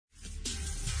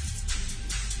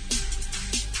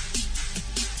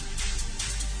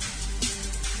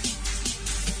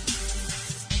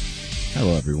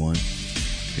Hello, everyone.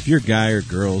 If your guy or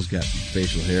girl's got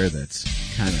facial hair that's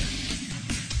kind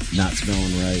of not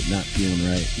smelling right, not feeling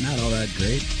right, not all that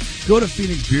great, go to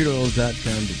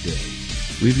PhoenixBeardOils.com today.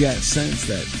 We've got scents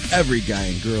that every guy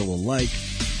and girl will like.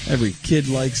 Every kid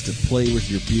likes to play with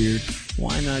your beard.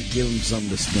 Why not give them something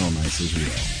to smell nice as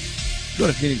well? Go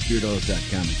to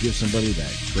PhoenixBeardOils.com and give somebody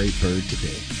that great bird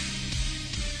today.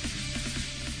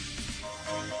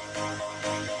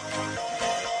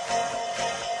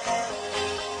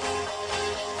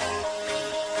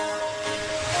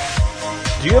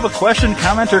 Do you have a question,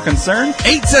 comment, or concern?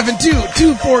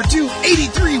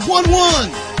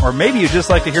 872-242-8311. Or maybe you'd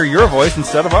just like to hear your voice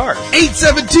instead of ours.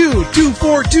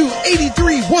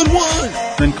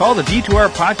 872-242-8311. Then call the D2R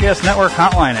Podcast Network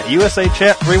hotline at USA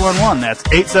Chat 311. That's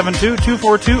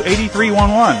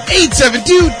 872-242-8311.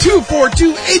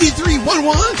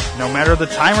 872-242-8311. No matter the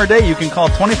time or day, you can call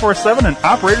 24/7 and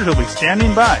operators will be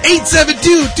standing by.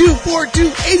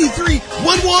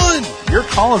 872-242-8311. Your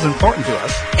call is important to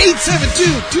us.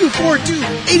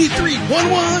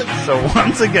 872-242-8311. So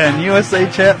once again, USA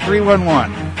Chat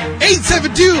 311.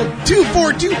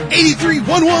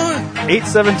 872-242-8311.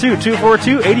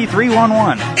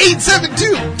 872-242-8311.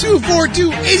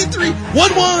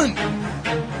 872-242-8311.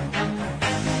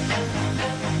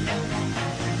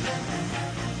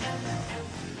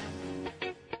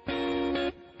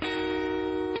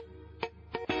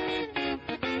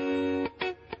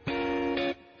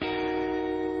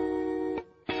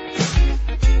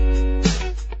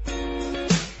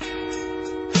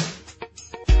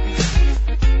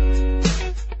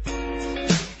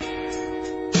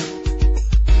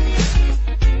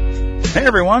 Hey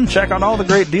everyone, check out all the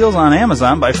great deals on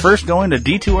Amazon by first going to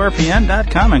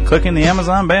D2RPN.com and clicking the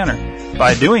Amazon banner.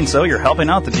 By doing so, you're helping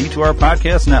out the D2R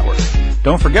Podcast Network.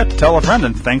 Don't forget to tell a friend,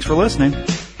 and thanks for listening.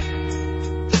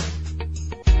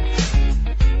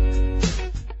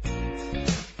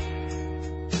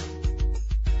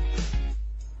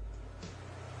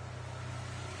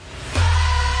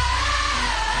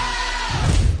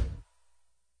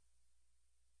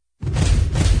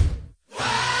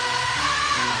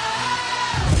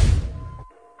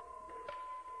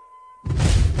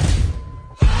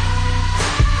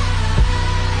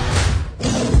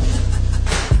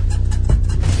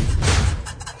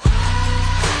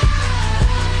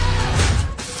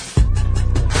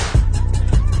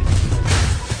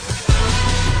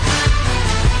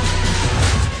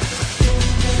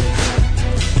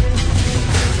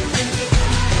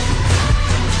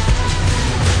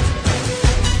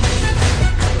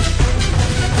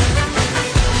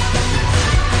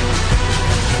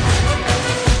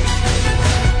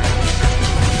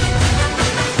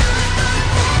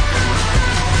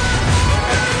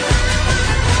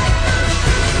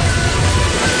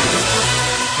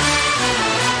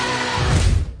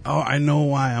 I know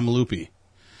why I'm loopy.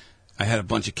 I had a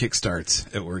bunch of kickstarts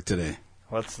at work today.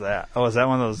 What's that? Oh, is that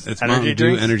one of those It's energy Mountain Dew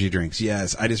drinks? energy drinks.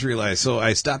 Yes, I just realized. So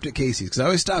I stopped at Casey's because I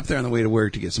always stop there on the way to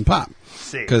work to get some pop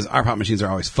because our pop machines are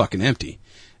always fucking empty.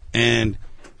 And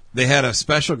they had a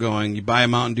special going. You buy a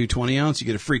Mountain Dew 20 ounce, you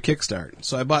get a free kickstart.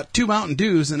 So I bought 2 Mountain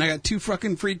Dews and I got 2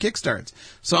 fucking free kickstarts.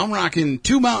 So I'm rocking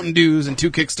 2 Mountain Dews and 2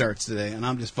 kickstarts today, and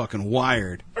I'm just fucking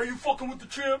wired. Are you fucking with the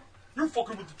champ? You're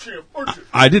fucking with the champ, aren't you?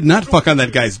 I did not fuck on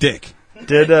that guy's dick.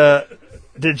 Did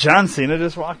John Cena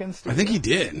just walk in? I think he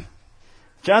did.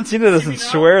 John Cena doesn't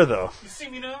swear, though. You see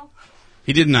me now?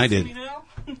 He did and I See did. me now?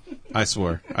 I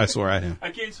swore at him.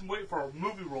 I gained some weight for a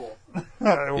movie role.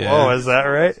 Whoa, is that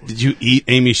right? Did you eat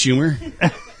Amy Schumer?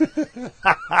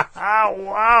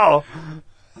 Wow.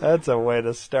 That's a way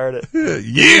to start it. Yeah. Did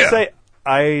you say,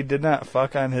 I did not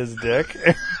fuck on his dick?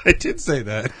 I did say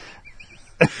that.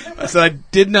 I said I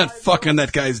did not fuck on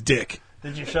that guy's dick.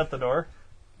 Did you shut the door?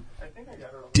 I think I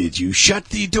got it. Did you shut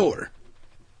the door?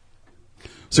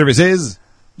 Survey says,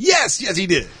 yes, he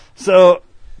did. So,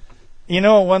 you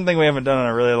know, one thing we haven't done in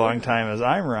a really long time is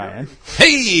I'm Ryan.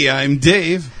 Hey, I'm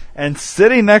Dave. And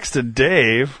sitting next to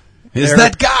Dave Is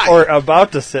that guy? Or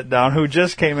about to sit down, who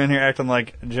just came in here acting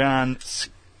like John...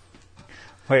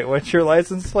 Wait, what's your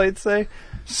license plate say?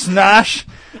 Snosh.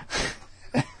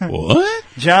 What?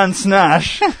 John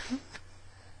Snosh.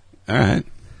 All right.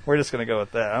 We're just going to go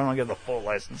with that. I don't want to get the full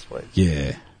license plate.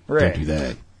 Yeah. Right. Don't do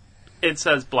that. It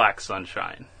says Black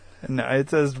Sunshine. No, it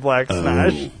says Black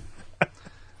Snosh.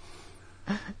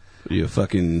 Are you a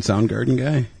fucking Soundgarden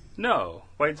guy? No,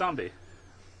 White Zombie.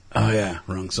 Oh, yeah.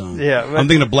 Wrong song. Yeah, but, I'm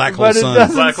thinking of Black Hole but Sun. it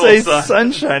doesn't Black Hole say Sun.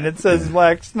 Sunshine. It says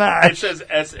Black Snosh. It says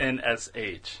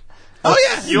SNSH. Oh,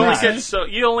 yeah. You only Nice. get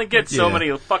so Yeah.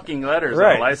 many fucking letters on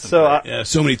Right, a license so plate. Yeah,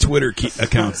 so many Twitter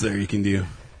accounts there you can do.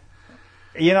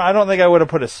 You know, I don't think I would have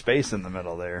put a space in the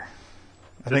middle there.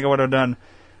 I think I would have done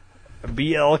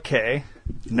BLK,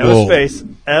 no Whoa. space,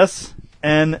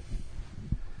 SN.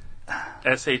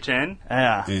 SHN?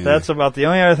 Yeah, Yeah. that's about the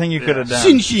only other thing you could have done.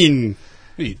 Shin Shin.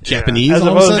 What are you, Japanese As all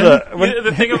of a opposed sudden? to, when- Yeah,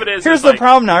 the thing of it is, here's it's the like-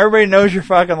 problem now. Everybody knows your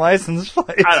fucking license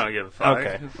plate. I don't give a fuck.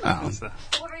 Okay. Oh. It's,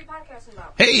 What are you podcasting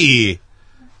about? Hey!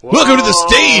 Welcome to the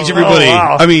stage, everybody! Oh,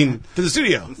 wow. I mean, to the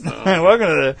studio. Welcome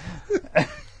to the.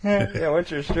 Yeah, what's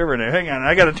your stripper name? Hang on,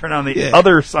 I got to turn on the Yeah.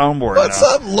 other soundboard. What's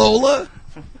now. up, Lola?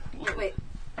 Wait,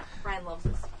 Brian loves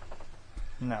this.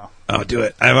 No. Oh, do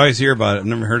it. I've always hear about it. I've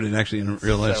never heard it actually in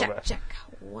real life. So- Check, check.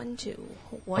 1, 2.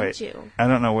 1, Wait, 2. I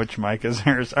don't know which mic is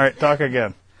yours. All right, talk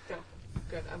again. Go.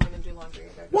 Good. I'm gonna do laundry.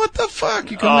 What the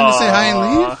fuck? You come in to say hi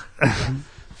and leave?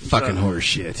 Fucking horse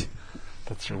shit.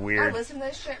 That's I weird. listen to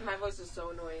this shit. And my voice is so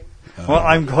annoying. Well,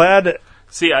 I'm glad.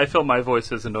 See, I feel my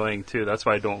voice is annoying too. That's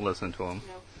why I don't listen to him.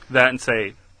 No. That and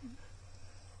say,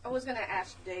 I was gonna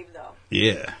ask Dave though.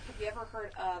 Yeah. Have you ever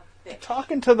heard of Fish?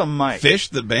 Talking to the mic. Fish,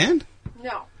 the band?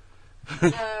 No.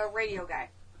 The radio guy.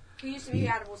 Who used to be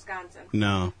out of Wisconsin.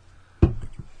 No.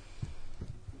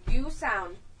 You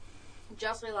sound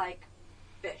just like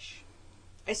Fish.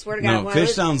 I swear to God. No, when I Fish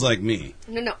was- sounds like me.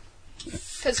 No.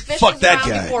 Because Fish Fuck was that around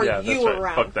guy. before yeah, you that's were right.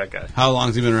 around. Fuck that guy. How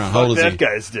long's he been around? How old is that he?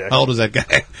 guy's dick. How old is that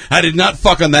guy? I did not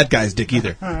fuck on that guy's dick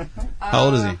either. How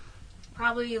old is he?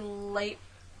 Probably late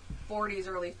 40s,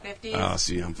 early 50s. Oh,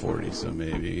 see, I'm 40, so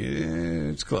maybe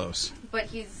it's close. But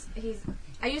he's.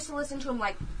 I used to listen to him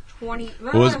like 20.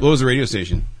 What was the radio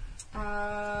station?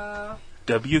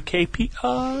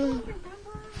 WKPR.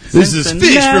 This is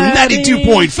Fish from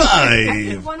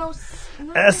 92.5.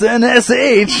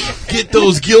 SNSH. Get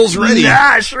those gills ready.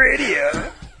 Nash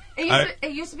Radio.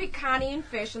 It used to be Connie and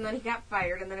Fish, and then he got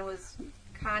fired, and then it was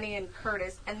Connie and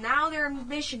Curtis, and now they're in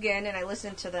Michigan, and I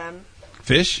listen to them.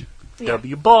 Fish? Yeah.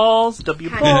 W balls. W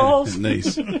balls.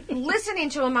 Nice. Listening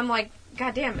to him, I'm like,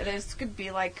 God damn it, this could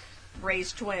be like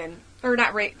Ray's twin. Or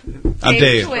not Ray. I'm Dave's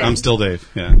Dave. twin. I'm still Dave.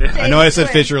 Yeah. I know I said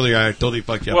twin. Fish earlier. I totally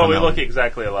fucked you up. Well, on we that look one.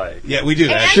 exactly alike. Yeah, we do.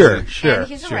 And- Actually. Sure. And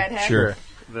he's a redhead. Sure.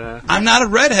 The- I'm not a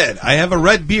redhead. I have a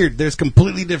red beard. There's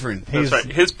completely different. That's right.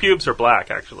 His pubes are black,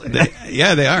 actually.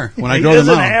 Yeah, they are. When I He grow them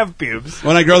doesn't out. have pubes.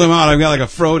 When I grow them out, I've got like a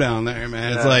fro down there,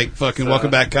 man. It's Yeah. like fucking So- Welcome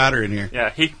Back Cotter in here.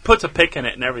 Yeah, he puts a pick in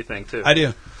it and everything, too. I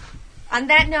do. On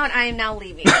that note, I am now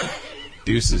leaving.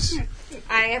 Deuces.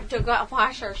 I have to go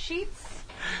wash our sheets.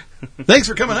 Thanks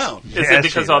for coming out. Is Yeah, it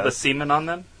because she all the does. semen on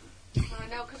them? No,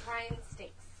 because Ryan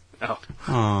stinks. Oh.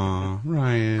 Aw,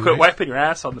 Ryan. Quit wiping your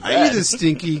ass on the Are you bed. the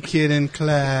stinky kid in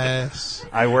class?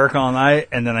 I work all night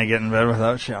and then I get in bed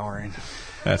without showering.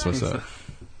 That's what's up.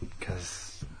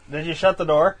 Did you shut the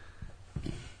door?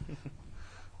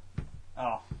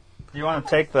 Oh. Do you want to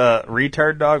take the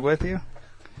retard dog with you?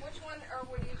 Which one, or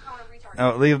what do you call a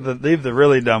retard? Oh, leave the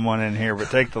really dumb one in here, but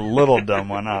take the little dumb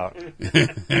one out.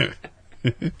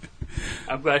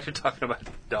 I'm glad you're talking about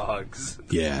dogs.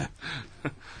 Yeah.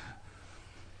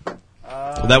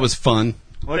 Well, that was fun.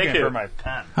 Looking you. for my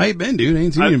pen. How you been, dude? I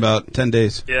ain't seen you in about 10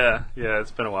 days. Yeah,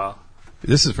 it's been a while.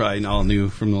 This is probably all new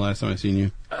from the last time I seen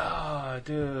you. Oh,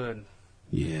 dude.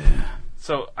 Yeah.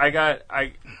 So I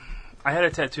had a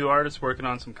tattoo artist working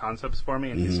on some concepts for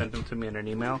me, and he sent them to me in an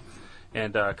email.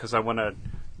 And because I want to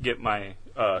get my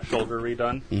shoulder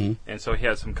redone, and so he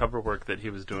had some cover work that he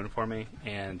was doing for me,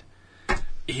 and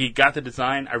he got the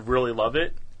design. I really love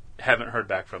it. Haven't heard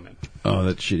back from him. Oh,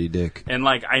 that shitty dick. And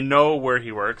like I know where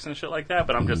he works and shit like that,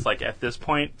 but I'm just like at this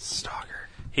point, Stalker.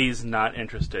 he's not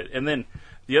interested. And then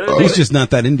the other thing He's just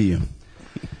not that into you.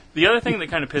 The other thing that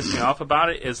kind of pissed me off about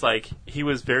it is, like, he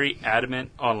was very adamant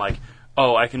on, like,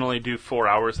 oh, I can only do 4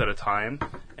 hours at a time.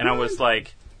 And I was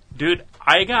like, dude,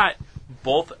 I got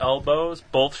both elbows,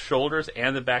 both shoulders,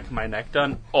 and the back of my neck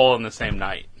done all in the same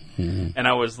night. And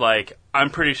I was like, I'm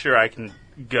pretty sure I can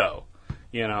go,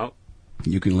 you know?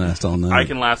 You can last all night. I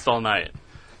can last all night.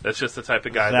 That's just the type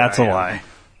of guy That's that a I lie.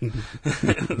 am.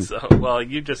 So, well,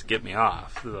 you just get me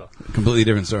off. So. Completely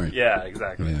different story. Yeah,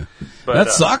 exactly. Yeah. But, That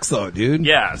sucks, though, dude.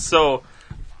 Yeah, so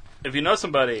if you know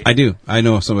somebody... I do. I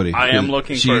know somebody. I am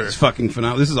looking She's for- fucking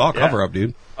phenomenal. This is all cover up,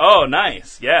 dude. Oh,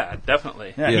 nice. Yeah,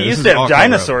 definitely. Yeah, Yeah, he this used is to all have cover-up.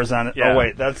 dinosaurs on it. Yeah. Oh,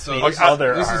 wait, that's the this,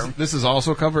 other this arm. is this is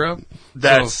also cover up.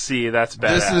 That's So, that's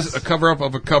badass. this is a cover up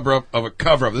of a cover up of a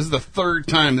cover up. This is the third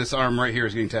time this arm right here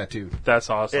is getting tattooed.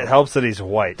 That's awesome. It helps that he's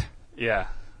white. Yeah.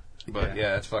 But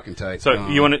yeah, it's fucking tight. So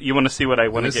you want to see what I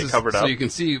want to this get is- covered up? So you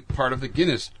can see part of the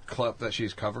Guinness Club that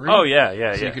she's covering. Oh yeah,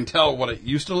 yeah, So yeah. you can tell what it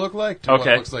used to look like to what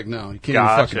Okay. it looks like now. You can't even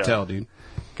fucking Gotcha. tell, dude.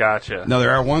 Gotcha. Now,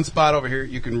 there are one spot over here.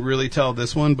 You can really tell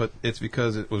this one, but it's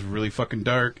because it was really fucking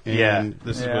dark. And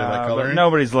this is really light color. but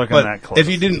nobody's looking But that close. if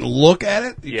you didn't look at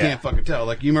it, you Yeah. can't fucking tell.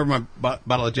 Like, you remember my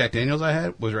bottle of Jack Daniels I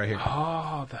had? Was right here.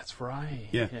 Oh, that's right.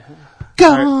 Yeah.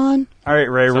 Gone. All right,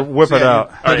 Ray, whip So, it yeah,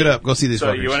 out. Look it up. Go see these So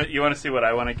fuckers. you want to see what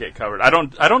I want to get covered? I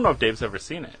don't know if Dave's ever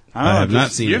seen it. I have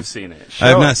not seen You've it. seen it. I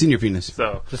have not seen your penis.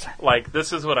 So, like,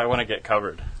 this is what I want to get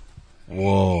covered.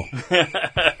 Whoa. All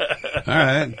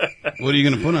right. What are you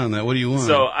going to put on that? What do you want?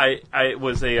 So I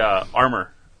was a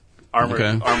armor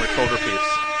Okay. shoulder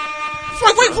piece.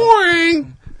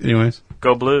 Anyways.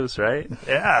 Go Blues, right?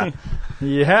 Yeah.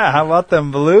 Yeah, how about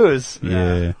them blues?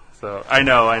 Yeah. So I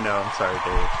know. I'm sorry,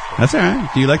 Dave. That's all right.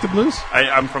 Do you like the blues?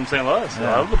 I'm from St. Louis. So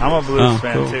I love the I'm a Blues. blues Oh,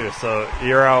 fan cool. too, so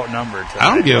you're outnumbered. Tonight,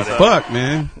 I don't give a buddy. fuck,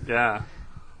 man. Yeah.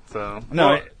 So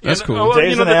No, that's cool. Well,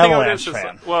 Dave's the an thing of it Avalanche is just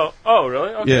fan. like, oh, really?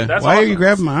 Okay, Yeah. That's Why are awesome. you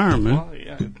grabbing my arm, man? Well,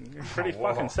 yeah, you're pretty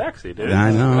fucking sexy, dude.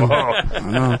 I know. I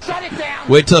know.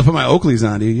 Wait till I put my Oakleys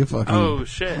on, dude. You fucking. Oh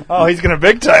shit. Oh, he's gonna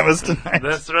big time us tonight.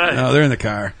 That's right. No, they're in the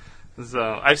car.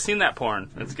 So I've seen that porn.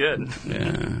 It's good.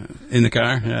 Yeah. In the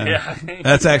car? Yeah. Yeah.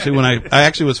 That's actually when I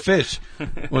actually was Fish.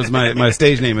 Was my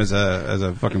stage name as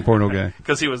a fucking porno guy.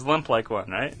 Because he was limp like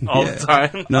one, right? All Yeah. the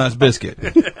time. No, it's Biscuit.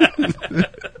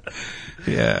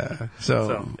 Yeah.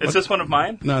 So, is this one of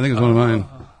mine? No, I think it's one of mine.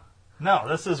 No,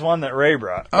 this is one that Ray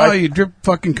brought. Oh, you drip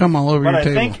fucking cum all over But your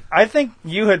I table. think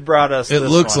you had brought us. It this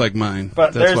looks one. like mine.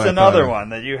 But That's there's why I another thought- one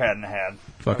that you hadn't had.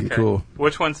 Fucking Okay. cool.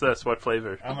 Which one's this? What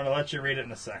flavor? I'm gonna let you read it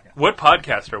in a second. What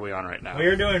podcast are we on right now?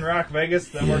 We're doing Rock Vegas,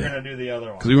 then we're Yeah. gonna do the other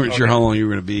one. Because we weren't sure how long you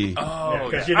were going to be. Oh,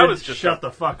 Because okay. you I didn't was just shut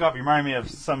the fuck up. You remind me of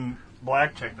some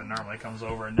black chick that normally comes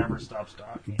over and never stops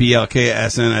talking.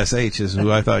 BLKSNSH is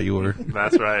who I thought you were.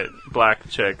 That's right. Black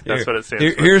chick. That's what it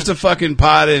stands for. Here's the fucking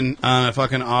pot on a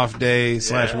fucking off day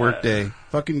 / work day.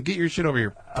 Fucking get your shit over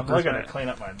here. I'm looking to clean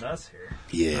up my mess here.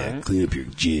 Yeah, clean up your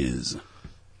jizz.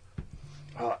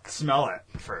 Oh, smell it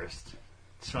first.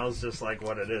 It smells just like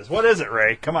what it is. What is it,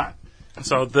 Ray? Come on.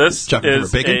 So this Chocolate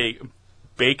is covered a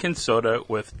bacon soda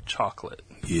with chocolate.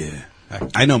 Yeah.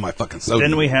 I know my fucking soda.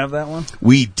 Didn't we have that one?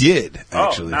 We did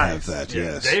actually nice. have that, Yeah,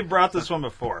 yes. Dave brought this one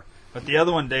before, but the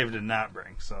other one Dave did not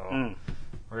bring, so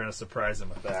we're going to surprise him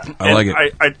with that. I like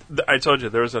it. I told you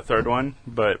there was a third one,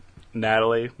 but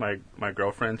Natalie, my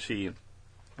girlfriend, she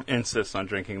insists on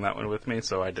drinking that one with me,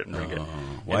 so I didn't bring it.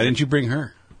 Why didn't you bring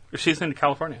her? She's in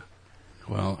California.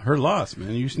 Well, her loss,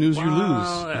 man. You snooze, you lose.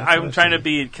 Well, That's I'm what I trying say. to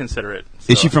be considerate. Is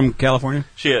so- she from California?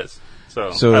 She is.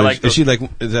 So So I is, like is those- she like?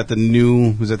 Is that the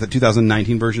new? Was that the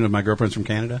 2019 version of My Girlfriend's from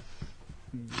Canada?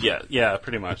 Yeah,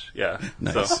 pretty much. Yeah.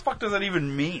 Nice. What the fuck does that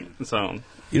even mean? So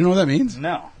You know what that means?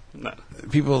 No. no.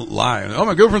 People lie. Oh,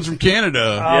 my girlfriend's from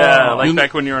Canada. Yeah, like You-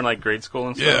 back when you were in like grade school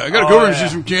and stuff. Yeah, I got a girlfriend. yeah.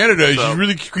 She's from Canada. So- she's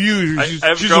really cute. I She's,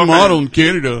 have a she's a girlfriend. model in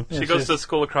Canada. She goes to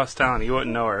school across town. You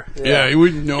wouldn't know her. Yeah, you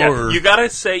wouldn't know Yeah, her. you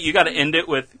gotta end it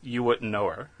with you wouldn't know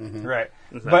her. Right.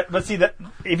 that- But see that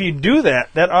if you do that,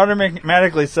 that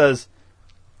automatically says,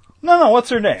 no, what's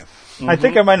her name? I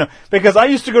think I might know because I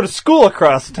used to go to school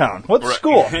across town. What's Right.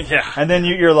 school? Yeah. And then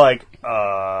you're like,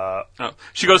 Oh.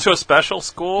 She goes to a special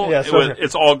school. Yeah, special.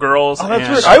 It's all girls. oh, that's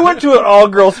and weird. I went to an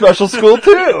all-girl special school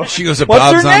too. She goes to What's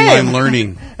Bob's her Online name?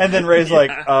 Learning. And then Ray's like,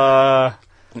 yeah,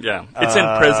 it's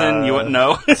in prison. You wouldn't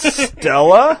know.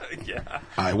 Stella?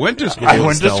 I went to school. I with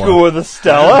went Stella. to school with a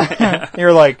Stella.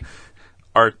 You're like,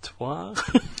 Artois.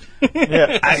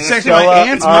 yeah, It's actually my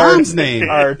aunt's mom's name.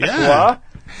 Artois. Yeah.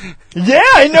 Yeah,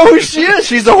 I know who she is.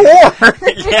 She's a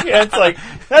whore. Yeah, it's like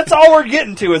that's all we're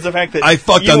getting to is the fact that I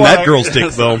fucked you on wanna- that girl's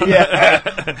dick, though. Yeah.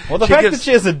 Well, the fact gives- that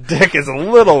she has a dick is a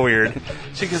little weird.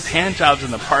 She gives hand jobs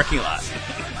in the parking lot.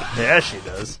 Yeah, she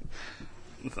does.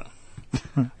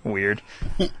 Weird.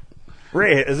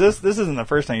 Ray, this isn't the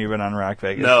first time you've been on Rock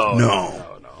Vegas? No.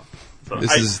 So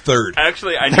This is third.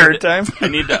 Actually, I Third need time? I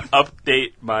need to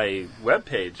update my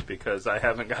webpage because I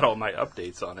haven't got all my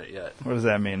updates on it yet. What does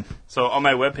that mean? So on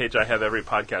my webpage, I have every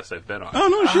podcast I've been on. Oh,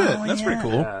 no shit. That's pretty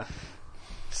cool. Yeah.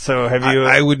 So have you?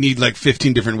 I would need like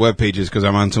 15 different web pages because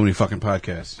I'm on so many fucking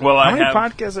podcasts. Well, how I many have.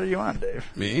 podcasts are you on, Dave?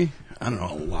 Me? I don't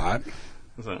know. A lot.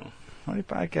 So, How many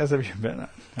podcasts have you been on?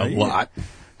 A lot.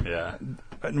 yeah.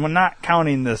 We're not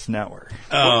counting this network.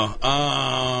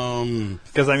 Oh,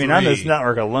 Because, I mean, on this Three.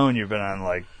 network alone, you've been on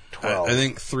like 12. I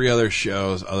think 3 other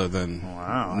shows other than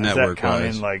Wow. Is that network counting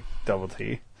wise. like Double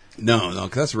T? No, because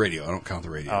that's radio. I don't count the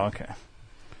radio. Oh, okay.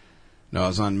 No, I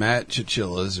was on Matt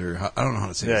Chichilla's, or I don't know how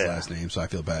to say his Yeah. last name, so I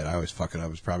feel bad. I always fuck it up.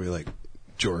 It's probably like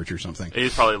George or something.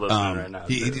 He's probably listening right now.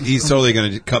 too. He's totally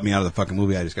going to cut me out of the fucking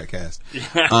movie I just got cast.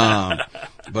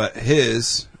 But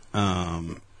his,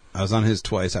 I was on his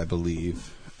twice, I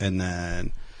believe, and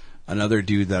then another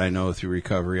dude that I know through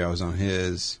recovery. I was on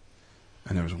his,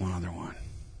 and there was one other one.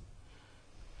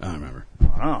 I don't remember.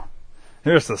 Oh,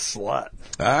 here's the slut.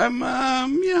 I'm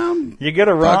You get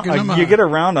around. fucking them You up. get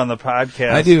around on the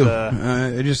podcast. I do.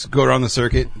 I just go around the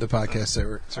circuit, the podcast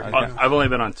circuit. I've only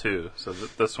been on 2, so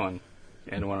this one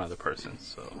and one other person.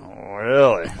 So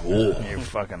Really? You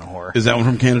fucking whore. Is that one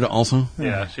from Canada also?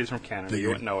 yeah, she's from Canada. You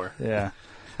wouldn't know her. Yeah.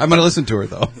 I'm gonna listen to her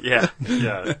though. Yeah.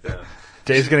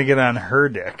 Dave's gonna get on her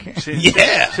dick.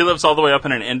 Yeah. She lives all the way up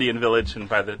in an Indian village, and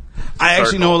by the I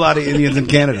actually know a lot of Indians in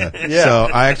Canada. Yeah. So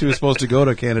I actually was supposed to go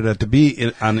to Canada to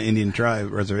be on the Indian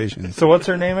tribe reservation. So what's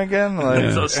her name again?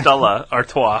 Like, So Stella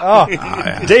Artois.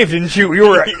 Oh, Dave, didn't you? You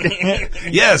were.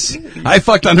 Yes, I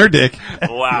fucked on her dick.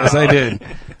 Wow. Yes, I did.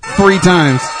 3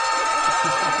 times.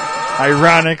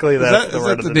 Ironically, that's Is the that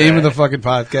word the of name day. of the fucking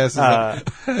podcast? Is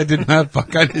that, I did not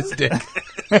fuck on his dick.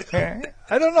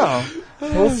 I don't know.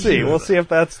 We'll see. We'll see if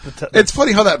that's the. It's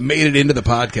funny how that made it into the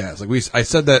podcast. Like I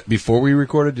said that before we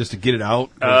recorded just to get it out.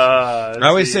 I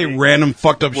always say random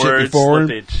fucked up shit word before.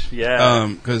 slippage. Yeah.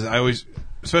 Because I always,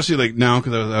 especially like now,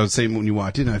 because I was saying when you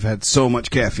walked in, I've had so much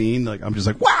caffeine. Like I'm just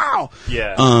like, wow.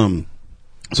 Yeah.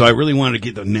 So I really wanted to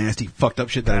get the nasty fucked up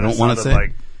shit that I don't want to say.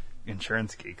 Like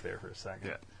insurance geek there for a second.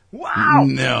 Yeah. Wow.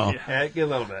 No. Yeah, get a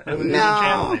little bit. It was No.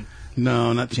 channeling.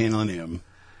 No, not channeling him.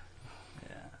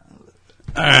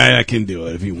 All right, I can do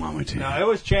it if you want me to. No, it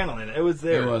was channeling. It was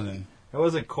there. It wasn't. It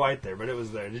wasn't quite there, but it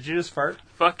was there. Did you just fart?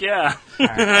 Fuck yeah.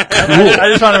 I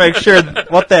just want to make sure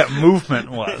what that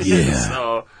movement was. Yeah.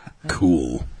 So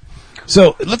Cool.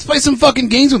 So let's play some fucking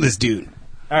games with this dude.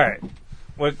 All right.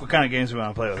 What kind of games do we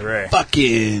want to play with Ray?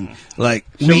 Fucking like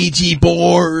Ouija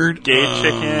board, gay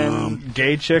chicken.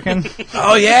 Gay chicken?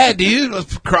 Oh yeah, dude.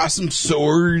 Let's cross some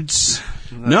swords.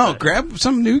 No, grab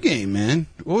some new game, man.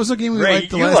 What was the game we Ray,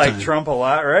 liked the you last like time? Trump a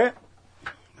lot, right?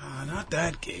 Not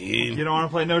that game. You don't want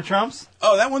to play No Trumps?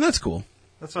 Oh, that one. That's cool.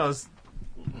 That's what I was...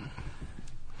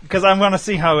 Because I'm going to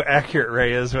see how accurate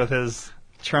Ray is with his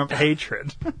Trump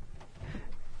hatred.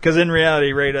 Because in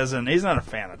reality, Ray doesn't... He's not a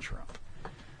fan of Trump.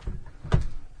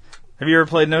 Have you ever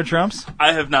played No Trumps?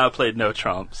 I have not played No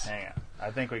Trumps. Hang on.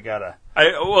 I think we got to...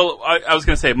 I was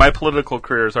going to say, my political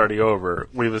career is already over.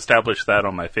 We've established that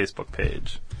on my Facebook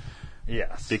page.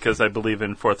 Yes. Because I believe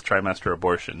in 4th trimester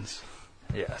abortions.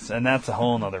 Yes, and that's a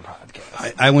whole nother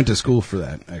podcast. I went to school for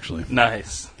that, actually.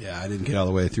 Nice. Yeah, I didn't get all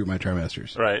the way through my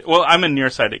trimesters. Right. Well, I'm a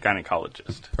nearsighted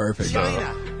gynecologist. Perfect.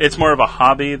 It's more of a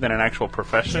hobby than an actual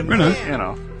profession. Right on. You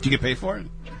know. Do you get paid for it?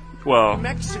 Well,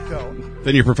 Mexico.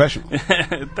 Then you're professional.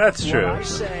 that's true.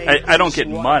 I don't get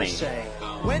money.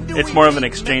 It's more of an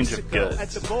exchange of goods.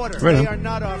 At the border, Right on. they are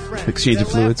not our friends. Exchange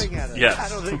of They're fluids. laughing at us. Yes. I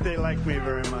don't think they like me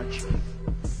very much.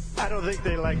 I don't think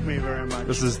they like me very much.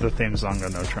 This is the theme song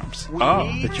of No Trumps. We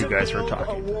Oh, need that you to guys were build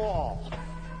talking. a wall,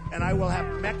 and I will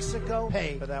have Mexico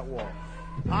pay for that wall.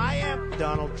 I am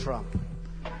Donald Trump.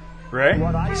 Ray?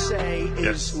 What I say is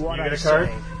Yes. what You I get a card?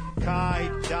 say. Kai,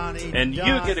 Donnie, And you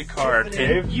Don, get a card,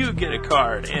 Tiffany, and you get a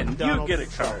card, and you Donald get a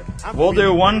Trump. card. I'm We'll do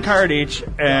really one rich. card each,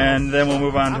 and then we'll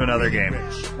move on to I'm another really game.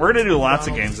 rich. We're going to do lots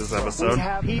of Donald games this Trump. episode. We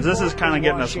have 'Cause This is people kind of in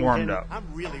getting us warmed Washington. up. I'm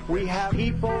really rich. We have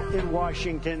people in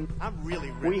Washington. I'm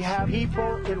really rich. We have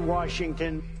people in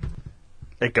Washington.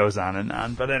 It goes on and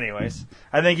on. But anyways,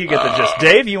 I think you get the gist.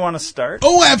 Dave, you want to start?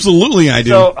 Oh, absolutely, I do.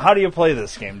 So how do you play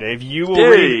this game, Dave? You will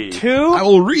Dave. read two. I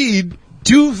will read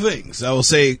 2 things. I will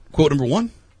say quote number 1,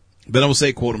 then I will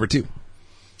say quote number 2.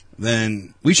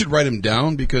 Then we should write them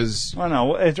down because. Oh,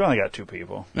 no, it's only got 2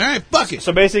 people. All right, fuck it.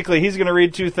 So basically, he's going to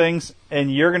read 2 things,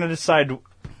 and you're going to decide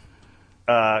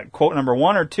quote number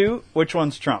 1 or 2, which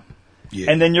one's Trump. Yeah.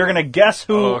 And then you're going to guess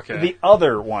who Oh, okay. the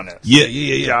other one is.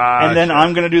 Yeah. Gotcha. And then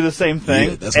I'm going to do the same thing,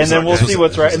 Yeah, that's and what's then up. we'll That's see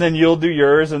what's what's up. right, and then you'll do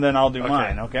yours, and then I'll do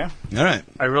mine, okay? All right.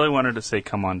 I really wanted to say,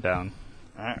 "Come on down."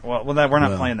 All right, well we're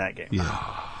not Well, playing that game. Yeah.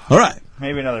 All right.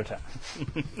 Maybe another time.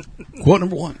 Quote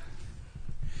number 1.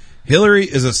 Hillary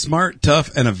is a smart,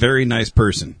 tough, and a very nice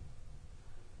person.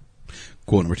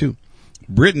 Quote number 2.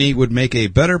 Brittany would make a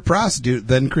better prostitute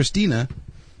than Christina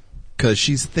because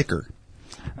she's thicker.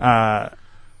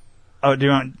 Oh, do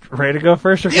you want Ray to go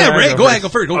first? Or can Yeah, I Ray, go ahead. Go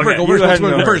first. Go Okay, first. Go you first. go ahead Go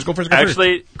and go first. Go first. Go first.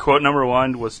 Actually, quote number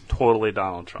 1 was totally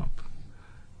Donald Trump.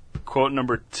 Quote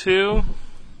number 2: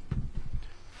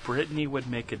 Brittany would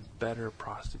make a better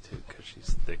prostitute because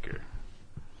she's thicker.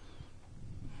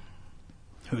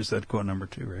 Who said quote number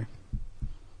 2, Ray?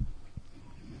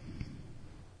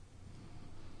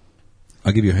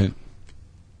 I'll give you a hint.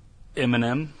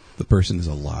 Eminem. The person is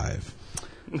alive.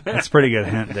 That's a pretty good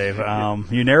hint, Dave.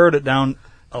 You narrowed it down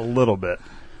a little bit.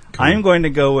 Cool. I'm going to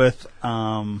go with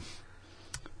Donald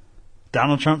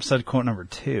Trump said quote number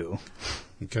 2.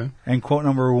 Okay. And quote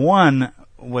number 1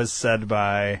 was said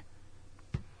by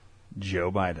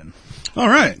Joe Biden. All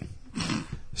right.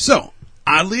 So,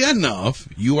 oddly enough,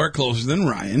 you are closer than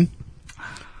Ryan.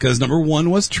 Because number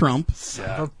 1 was Trump.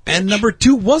 Yeah. And number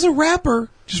 2 was a rapper.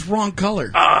 Just wrong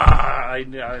color. I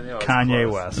know it was Kanye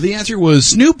close. West. The answer was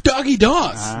Snoop Doggy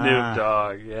Dogg. Snoop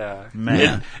Dogg, yeah.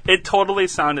 Man. It totally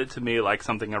sounded to me like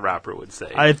something a rapper would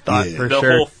say. I thought Yeah. for The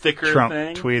sure whole thicker Trump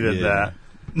thing? tweeted Yeah.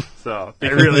 that. So I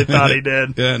really thought he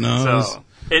did. Yeah, no. it was So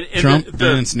and Trump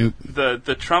the, and Snoop.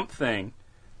 the Trump thing,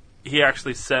 he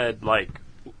actually said like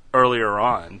earlier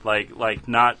on, like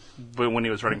not when he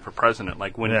was running for president,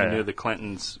 like when Yeah. he knew the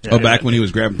Clintons. Oh, back when he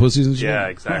was grabbing pussies and shit? Yeah,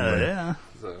 exactly. Yeah.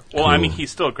 So, well, I Cool. mean, he's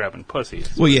still grabbing pussies.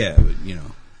 Well, yeah, but, you know.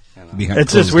 Behind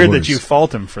It's just closed weird doors. that you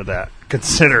fault him for that,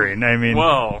 considering. I mean, Well,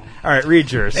 all right,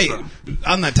 read yours. Hey,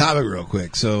 on that topic real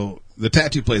quick. So, the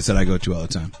tattoo place that I go to all the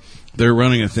time, they're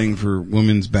running a thing for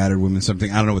women's battered women,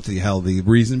 something. I don't know what the hell the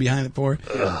reason behind it for,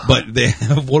 but they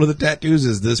have one of the tattoos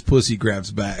is this pussy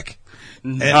grabs back.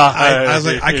 And I was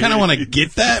like, I kind of want to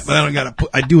get that, but I don't got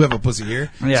I do have a pussy here,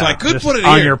 Yeah, so I could just put it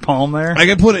on here. your palm there. I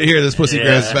could put it here. This pussy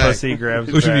grabs back, Pussy grabs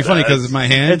which would be back. funny because it's my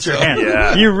hand. It's your so hand.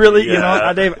 Yeah. You really, you know, Yeah.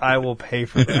 what, Dave, I will pay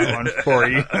for that one for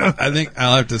you. I think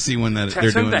I'll have to see when that they're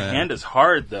tattooing doing the that. hand is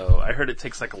hard, though. I heard it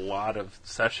takes like a lot of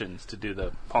sessions to do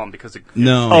the palm because it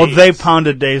No. Oh, they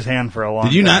pounded Dave's hand for a long time.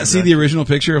 Did you not see the original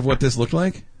picture of what this looked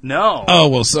like? No. Oh,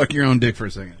 well, suck your own dick for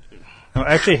a second. No,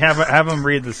 actually, have him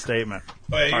read the statement.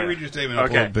 Oh, yeah, you Alright. read your statement. I'll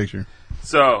pull Okay. up the picture.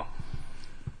 So,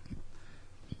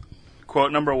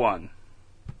 quote number 1.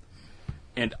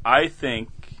 And I think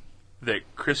that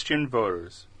Christian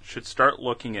voters should start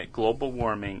looking at global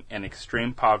warming and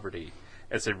extreme poverty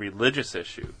as a religious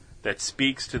issue that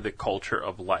speaks to the culture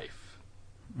of life.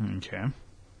 Okay.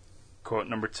 Quote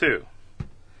number 2.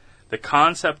 The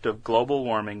concept of global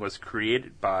warming was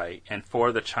created by and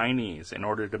for the Chinese in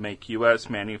order to make U.S.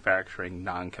 manufacturing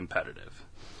non-competitive.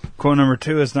 Quote number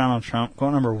 2 is Donald Trump.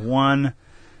 Quote number 1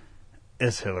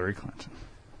 is Hillary Clinton.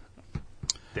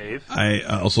 Dave? I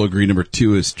also agree number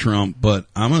 2 is Trump, but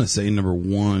I'm going to say number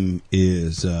 1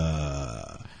 is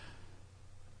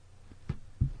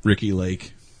Ricky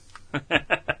Lake.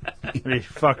 It'd be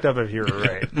fucked up if you were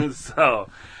right. So,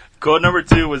 quote number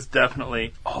 2 was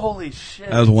definitely, holy shit.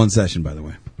 That was one session, by the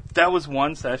way. That was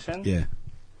one session? Yeah.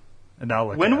 And I'll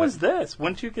look When at was it. this?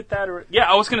 When did you get that? Yeah,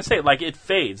 I was going to say, like, it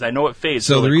fades. I know it fades.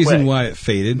 So really the reason quick. why it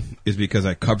faded is because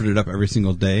I covered it up every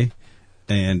single day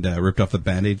and ripped off the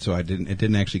Band-Aid, so it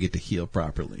didn't actually get to heal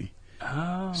properly.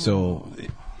 Oh. So,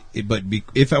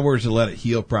 if I were to let it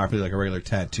heal properly like a regular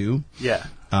tattoo, Yeah.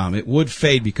 it would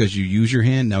fade because you use your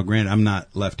hand. Now, granted, I'm not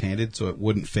left-handed, so it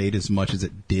wouldn't fade as much as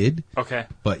it did. Okay.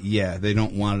 But yeah, they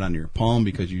don't want it on your palm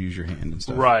because you use your hand and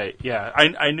stuff. Right, yeah.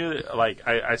 I knew that, like,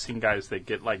 I seen guys that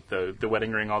get, like, the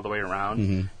wedding ring all the way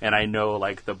around, and I know,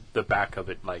 like, the back of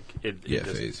it, like, it Yeah,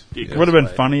 just, phase. it Yeah. It goes would have been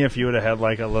away. funny if you would have had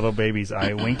like a little baby's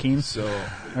eye winking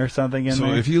or something in So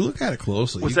there. if you look at it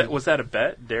closely, Was that a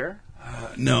bet, Dare?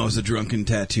 no, it was a drunken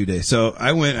tattoo day. So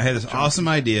I had this awesome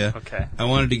idea. Okay. I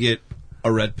wanted to get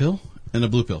a red pill and a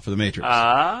blue pill for the Matrix.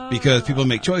 Ah. Because people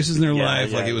make choices in their Yeah, life.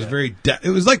 yeah, Like it was yeah. it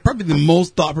was like probably the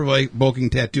most thought-provoking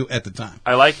tattoo at the time.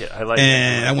 I like it.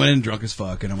 And I went in drunk as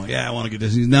fuck, and I'm like, yeah, I want to get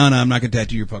this. He's, no, I'm not going to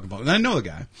tattoo your fucking palm. And I know the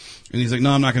guy. And he's like,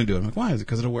 no, I'm not going to do it. I'm like, why? Is it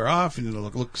because it'll wear off, and it'll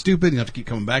look stupid, and you have to keep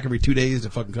coming back every 2 days to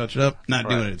fucking touch it up? Not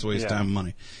doing Right. it. It's a waste of Yeah. time and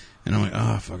money. And I'm like,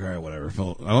 oh, fuck, all right, whatever.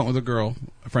 So I went with a girl,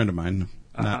 a friend of mine.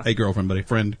 Not a girlfriend, but a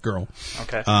friend, girl.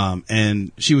 Okay.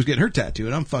 And she was getting her tattoo,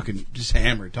 and I'm fucking just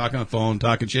hammered, talking on the phone,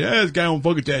 talking shit. Hey, this guy won't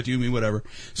fucking tattoo me, whatever.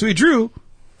 So he drew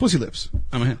pussy lips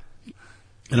on my hand.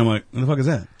 And I'm like, what the fuck is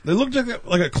that? They looked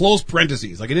like a closed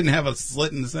parentheses. Like it didn't have a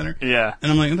slit in the center. Yeah.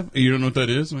 And I'm like, you don't know what that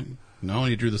is? I'm like, no, and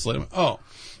he drew the slit. I'm like, oh.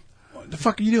 What the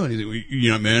fuck are you doing? He's like, well,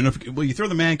 you're not man enough. Well, you throw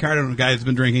the man card on a guy that's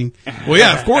been drinking. Well,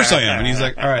 yeah, of course I am. And he's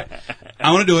like, all right,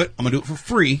 I want to do it. I'm going to do it for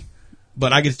free,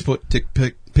 but I get to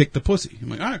pick the pussy. I'm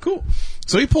like, all right, cool.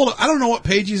 So he pulled up, I don't know what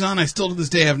page he's on. I still to this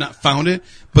day have not found it,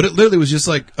 but it literally was just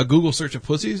like a Google search of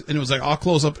pussies, and it was like all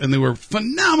close up, and they were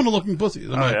phenomenal looking pussies.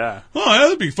 I'm like, yeah. oh,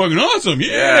 that'd be fucking awesome.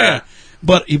 Yeah.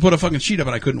 But he put a fucking sheet up,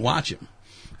 and I couldn't watch him.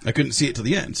 I couldn't see it till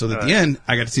the end. So at the end,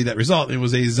 I got to see that result. It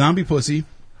was a zombie pussy.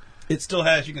 It still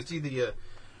has, you can see the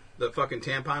fucking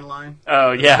tampon line.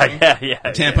 Oh, yeah.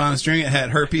 Tampon string. It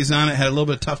had herpes on it. Had a little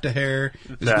bit of tuft of hair.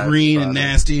 It was That's green and funny.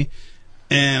 nasty.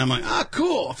 And I'm like,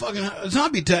 cool. Fucking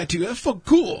zombie tattoo. That's fucking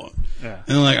cool. Yeah.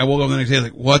 And then, like, I woke up the next day,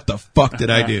 like, what the fuck did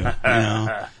I do? You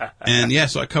know? And yeah,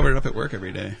 so I covered it up at work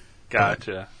every day.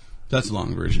 Gotcha. That's the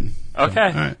long version. Okay.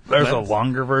 All right. There's a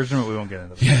longer version, but we won't get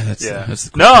into that. Yeah, that's Yeah.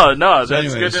 the No, that's So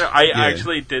anyways, good to know. I yeah.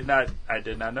 actually did not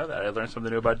know that. I learned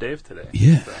something new about Dave today.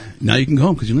 Yeah. So, Now you can go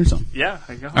home because you learned something. yeah.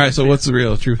 I go. All right, so what's the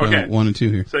real truth Okay. on 1 and 2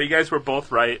 here? So you guys were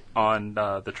both right on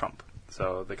the Trump.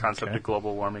 So the concept Okay. of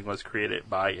global warming was created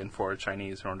by and for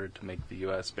Chinese in order to make the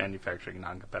U.S. manufacturing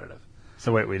non-competitive.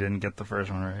 So wait, we didn't get the first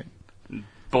one right.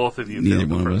 Both of you Neither failed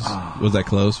the one of first. us. Was that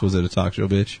close? Was it a talk show,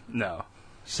 bitch? No.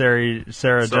 Sarah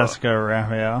So- Jessica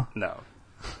Raphael. No.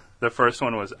 The first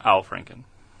one was Al Franken.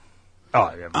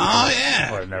 Oh, yeah. Oh, yeah.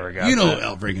 I would have never got You know that. what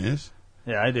Al Franken is.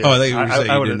 Yeah, I do. Oh, I thought you were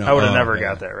saying you would didn't have know. I would have Oh, never okay.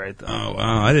 got that right, though. Oh,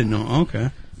 wow. I didn't know. Okay.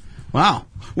 Wow.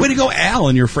 Way to go, Al,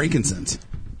 and your frankincense.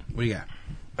 What do you got?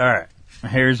 All right.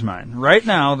 Here's mine. Right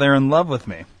now, they're in love with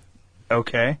me.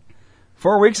 Okay.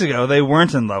 4 weeks ago, they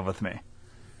weren't in love with me.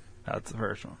 That's the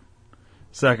first one.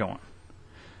 Second one.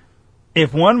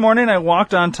 If one morning I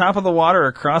walked on top of the water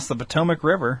across the Potomac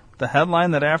River, the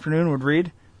headline that afternoon would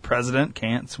read, President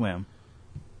Can't Swim.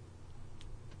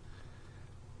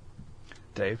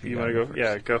 Dave, You gotta want to go? first.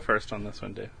 Yeah, go first on this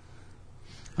one, Dave.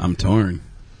 I'm torn.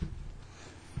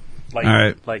 Like, All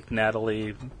right. Like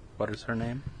Natalie, what is her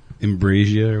name?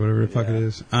 Imbrasia or whatever the fuck it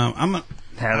is. Natalie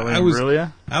I was-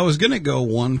 Imbruglia? I was going to go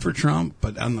 1 for Trump,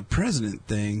 but on the president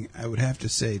thing, I would have to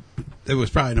say it was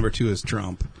probably number 2 is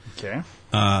Trump. Okay.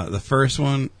 The first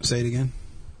one, say it again.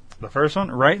 The first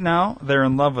one, right now, they're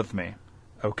in love with me.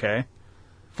 Okay.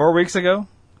 4 weeks ago,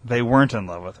 they weren't in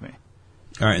love with me.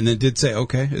 All right, and then it did say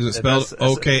okay. Is it spelled does-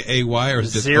 O-K-A-Y or is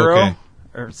it just Zero, okay?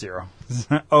 or zero.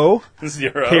 O,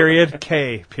 0. period,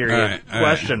 K, period, All right, all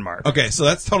question right. mark. Okay, so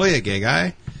that's totally a gay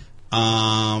guy.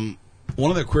 One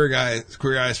of the queer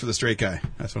guys for the straight guy.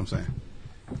 That's what I'm saying.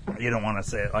 You don't want to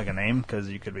say it like a name because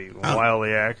you could be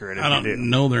wildly accurate if I you do. don't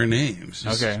know their names.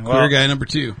 Just Okay, queer well- guy number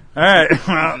 2. All right.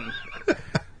 Well,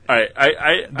 All right,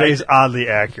 I Dave's oddly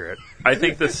accurate. I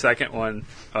think the second one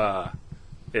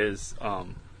is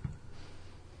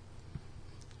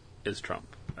Trump.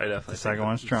 I definitely The second think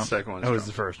one's Trump. The second one's That was Trump.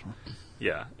 the first one.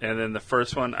 Yeah, and then the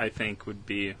first one I think would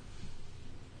be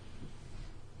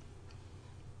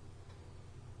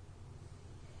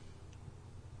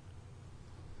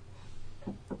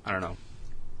I don't know,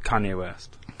 Kanye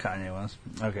West. Kanye West.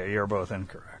 Okay, you're both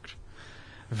incorrect.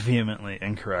 Vehemently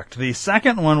incorrect. The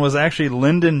second one was actually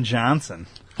Lyndon Johnson,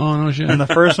 Oh, no shit. and the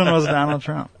first one was Donald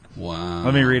Trump. Wow.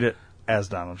 Let me read it as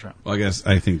Donald Trump. Well,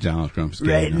 I think Donald Trump's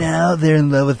gay. Right now, they're in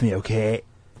love with me, okay?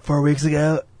 4 weeks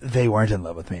ago, they weren't in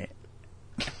love with me.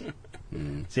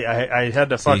 See, I had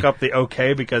to fuck See. up the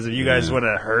okay because if you guys Yeah. would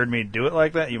have heard me do it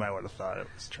like that, you might would have thought it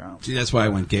was Trump. See, that's why I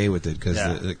went gay with it, because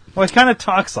Yeah. Well, he kind of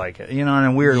talks like it, you know, in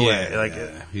a weird way. Like,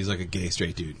 he's like a gay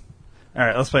straight dude. all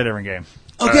right, let's play a different game.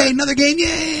 Okay, another game,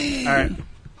 yay! All right,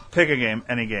 pick a game,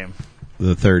 any game.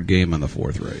 The third game on the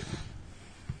fourth right.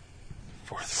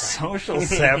 Social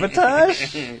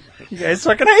sabotage? You guys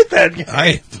fucking hate that game. I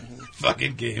hate the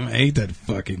fucking game. I hate that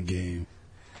fucking game.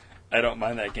 I don't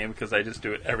mind that game because I just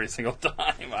do it every single time.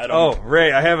 I Oh, don't.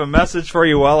 Ray, I have a message for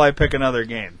you while I pick another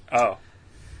game. Oh.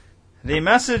 The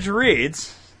message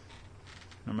reads,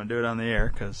 I'm going to do it on the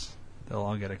air because they'll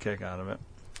all get a kick out of it.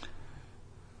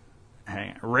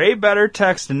 Hang on. Ray better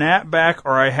text Nat back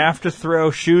or I have to throw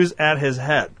shoes at his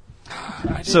head. I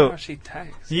didn't So- know she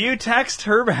texts. You text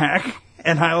her back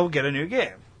and I will get a new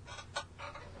game.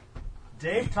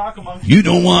 Dave, talk amongst You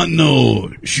don't want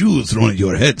no shoes thrown at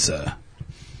your head, sir.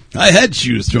 I had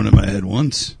shoes thrown at my head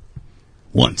once.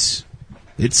 Once.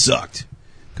 It sucked.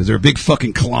 Because they're big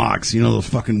fucking clogs. You know those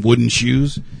fucking wooden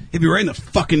shoes? It'd be right in the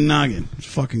fucking noggin. It's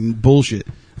fucking bullshit.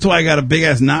 That's why I got a big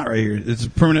ass knot right here. It's a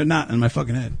permanent knot in my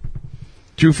fucking head.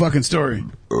 True fucking story.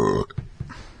 And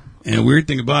the weird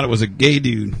thing about it was a gay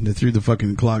dude that threw the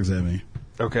fucking clogs at me.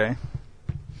 Okay.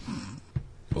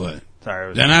 What?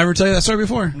 Sorry. Didn't I ever tell you that story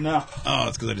before? No. Oh,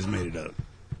 it's because I just made it up.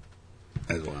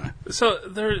 That's why. So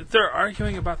they're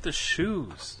arguing about the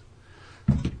shoes.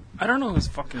 I don't know whose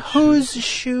fucking shoes. Whose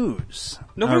shoes?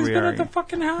 Nobody's Are we been at the arguing?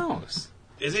 fucking house.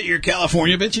 Is it your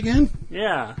California bitch again?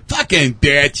 Yeah. Fucking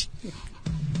bitch.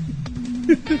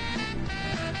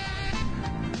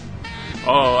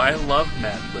 Oh, I love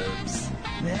Mad Libs.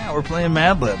 Yeah, we're playing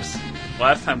Mad Libs.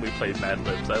 Last time we played Mad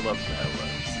Libs, I loved Mad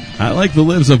Libs. I like the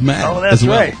lives of Matt. Oh, that's as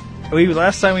well. right.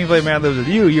 Last time we played Mad Libs with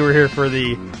you, you were here for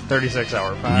the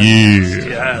 36-hour podcast. Yeah.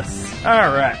 Yes. All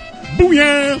right.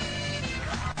 Booyah.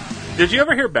 Did you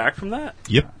ever hear back from that?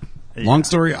 Yep. Long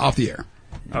story off the air.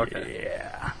 Okay.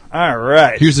 Yeah. All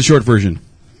right. Here's the short version.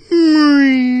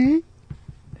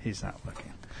 He's not looking.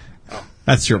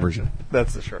 That's the short version.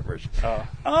 That's the short version. Oh.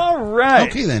 All right.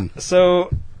 Okay then.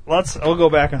 So we'll go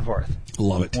back and forth.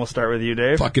 Love it. We'll start with you,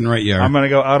 Dave. Fucking right you are. I'm going to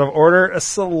go out of order. A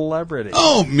celebrity.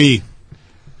 Oh, me.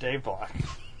 Dave Block.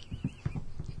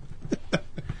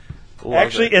 Love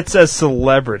Actually, it. it says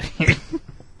celebrity.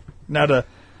 Not a...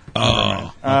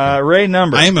 Oh. Ray,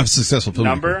 number. I am a successful filmmaker.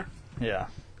 Number Yeah.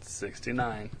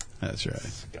 69. That's right.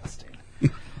 Disgusting.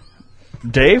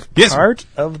 Dave, Yes, sir. part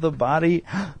of the body,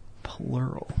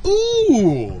 plural.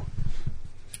 Ooh.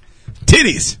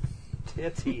 Titties.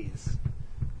 Titties.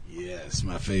 Yes,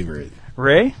 my favorite.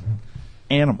 Ray,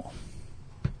 animal.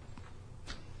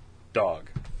 Dog.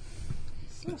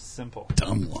 So simple.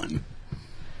 Dumb one.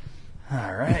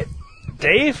 All right.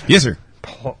 Dave, Yes, sir.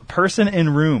 person in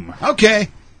room. Okay.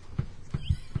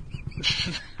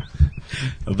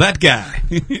 That guy.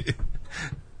 I'm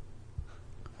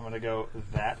going to go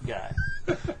that guy.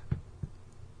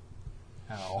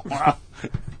 Oh, wow.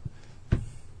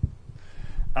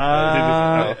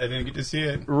 I didn't get to see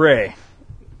it. Ray,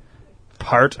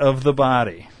 part of the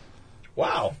body.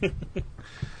 Wow.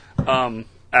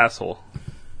 Asshole.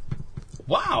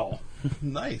 Wow.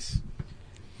 Nice.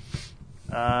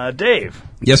 Dave,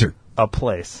 Yes, sir. a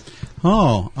place.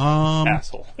 Oh,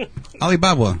 Asshole.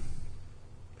 Alibaba.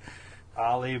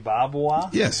 Alibaba.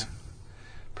 Yes.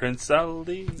 Prince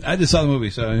Ali. I just saw the movie,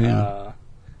 so you know.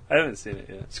 I haven't seen it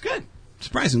yet. It's good.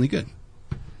 Surprisingly good.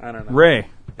 I don't know. Ray,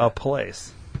 a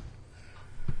place.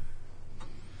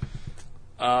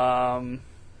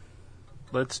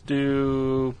 Let's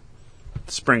do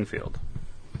Springfield.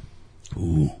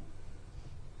 Ooh.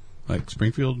 Like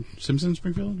Springfield, Simpson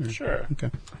Springfield? Or? Sure.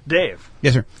 Okay. Dave,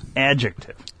 Yes, sir.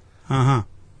 adjective. Uh-huh.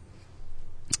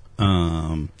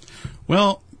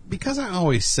 Well, because I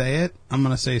always say it, I'm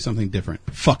going to say something different.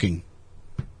 Fucking.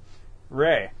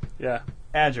 Ray, Yeah.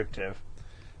 adjective.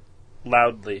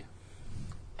 Loudly.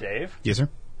 Dave, Yes, sir.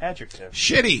 adjective.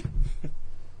 Shitty.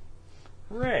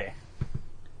 Ray,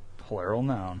 plural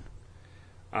noun.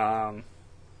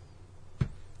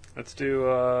 Let's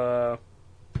do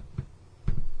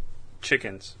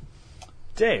chickens.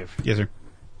 Dave, Yes, sir.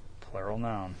 plural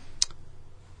noun.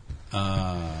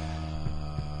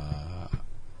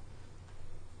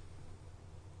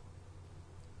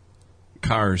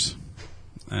 Cars.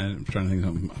 I'm trying to think of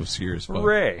something obscure as fuck.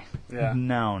 Ray, Yeah.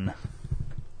 noun.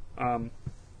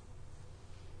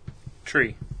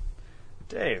 Tree.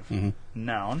 Dave, Mhm.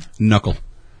 noun. Knuckle.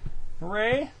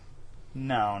 Ray,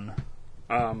 noun.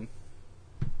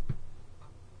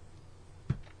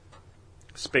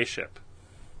 Spaceship.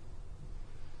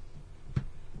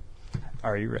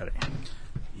 Are you ready?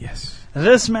 Yes.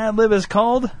 This Mad Lib is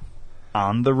called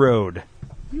On the Road.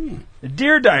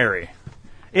 Dear Diary,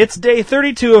 it's day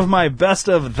 32 of my Best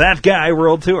of That Guy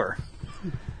World Tour.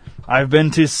 I've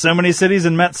been to so many cities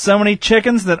and met so many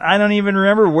chickens that I don't even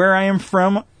remember where I am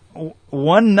from,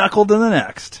 one knuckle to the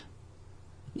next.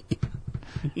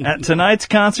 At tonight's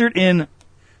concert in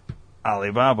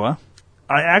Alibaba,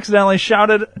 I accidentally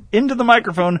shouted into the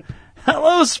microphone,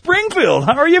 "Hello, Springfield!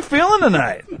 How are you feeling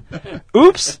tonight?"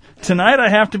 Oops! Tonight I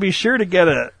have to be sure to get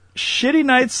a shitty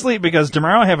night's sleep because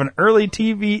tomorrow I have an early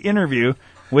TV interview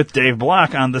with Dave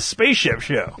Block on the Spaceship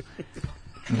Show.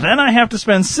 Then I have to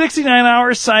spend 69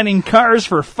 hours signing cars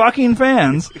for fucking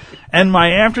fans, and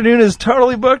my afternoon is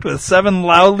totally booked with 7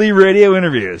 loudly radio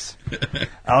interviews.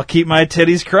 I'll keep my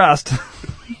titties crossed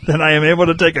that I am able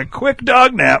to take a quick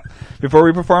dog nap before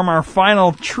we perform our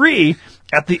final tree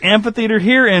at the amphitheater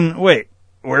here in... Wait,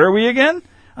 where are we again?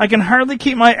 I can hardly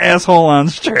keep my asshole on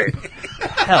straight.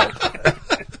 Help.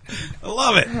 I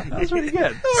love it. That's pretty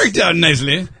good. That worked out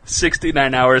nicely.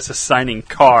 69 hours assigning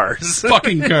cars.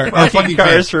 Fucking car. Fucking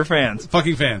cars for fans.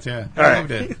 Fucking fans, yeah. All I right.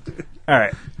 loved it. All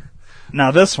right.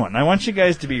 Now this one, I want you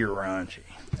guys to be raunchy.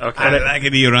 Okay. I like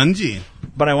it, Ranji.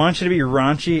 But I want you to be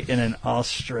raunchy in an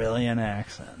Australian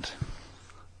accent.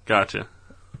 Gotcha.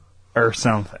 Or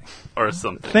something. Or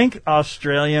something. Think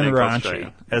Australian Think raunchy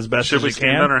Australian. as best Should as we you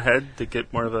stand can. on our head to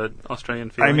get more of an Australian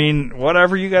feeling? I mean,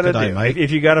 whatever you got to Good eye, do. Mike.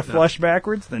 If you got to flush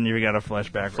backwards, then you got to flush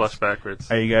backwards. flush backwards.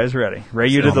 Are you guys ready? Ray,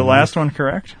 you did the last one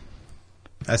correct?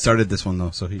 I started this one,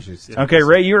 though, so he should... Okay,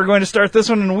 Ray, you are going to start this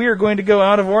one, and we are going to go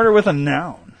out of order with a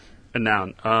noun. A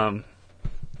noun.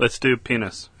 Let's do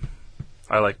penis.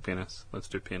 I like penis. Let's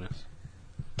do penis.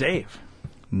 Dave.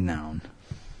 Noun.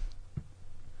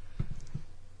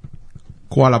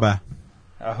 Koala bear.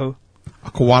 Who?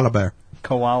 A koala bear.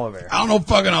 Koala bear. I don't know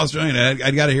fucking Australian.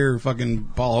 I'd got to hear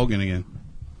fucking Paul Hogan again.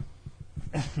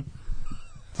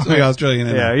 It's like Australian.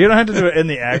 isn't Yeah, it? you don't have to do it in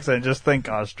the accent. Just think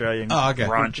Australian. Oh, okay.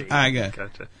 Raunchy. I get it.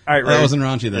 Gotcha. All right, Ray. That wasn't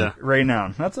raunchy then. Yeah. Ray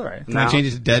noun. That's all right. Can I change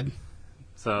it to dead?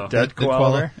 So Dead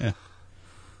koala bear? Yeah.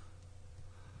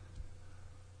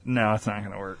 No, it's not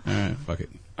going to work. All right, fuck it.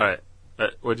 All right.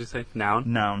 What'd you say?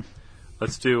 Noun. Noun.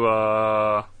 Let's do. You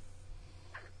know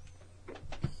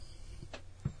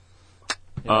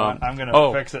what? I'm going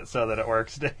to fix it so that it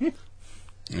works, Dave.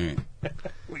 All right.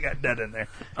 We got dead in there.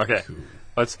 Okay.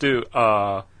 Let's do.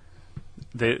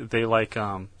 They like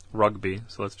rugby,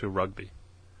 so let's do rugby.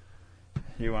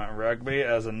 You want rugby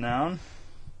as a noun?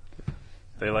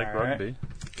 They like All right. rugby.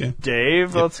 Okay.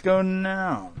 Dave, let's go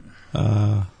noun.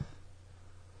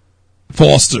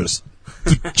 Foster's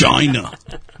vagina.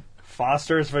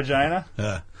 Foster's vagina?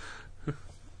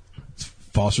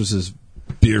 Foster's is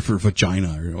beer for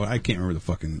vagina. Or I can't remember the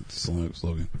fucking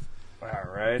slogan. All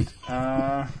right.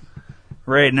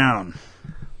 Ray, noun.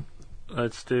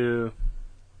 Let's do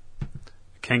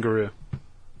kangaroo.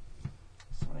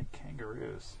 So many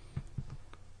kangaroos.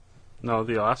 No,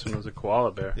 the last one was a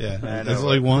koala bear. Yeah, I that's know.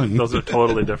 only one. Those are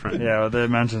totally different. Yeah, well, it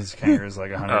mentions kangaroos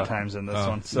like 100 times in this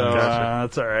one. So gotcha.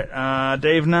 that's all right.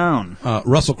 Dave, noun.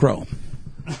 Russell Crowe.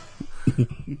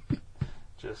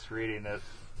 Just reading it.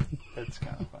 It's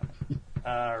kind of funny.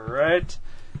 All right.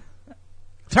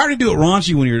 It's hard to do it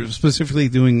raunchy when you're specifically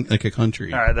doing like a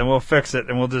country. All right, then we'll fix it,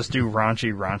 and we'll just do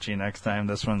raunchy next time.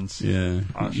 This one's Yeah,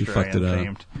 you fucked it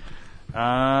up.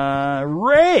 themed.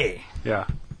 Ray. Yeah.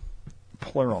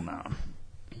 Plural noun.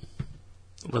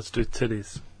 Let's do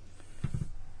titties.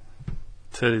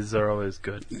 Titties are always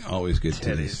good. Always good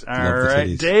titties. All Love the right,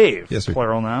 titties. Dave. Yes, sir.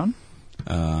 Plural noun.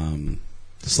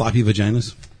 Sloppy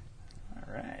vaginas.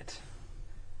 All right.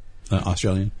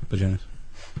 Australian vaginas.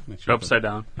 They're upside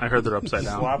down. I heard they're upside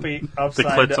down. Sloppy upside The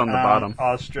clit's on the down bottom.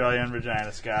 Australian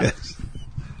vagina, Scott. Yes.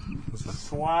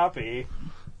 Sloppy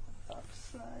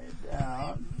upside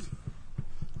down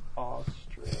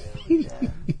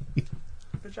Australian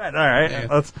vagina. All right. Yeah.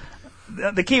 Let's.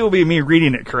 The key will be me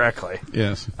reading it correctly.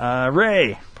 Yes.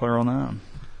 Ray. Plural noun.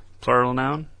 Plural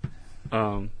noun.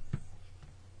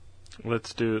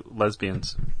 Let's do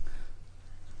lesbians.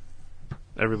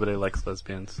 Everybody likes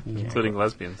lesbians, including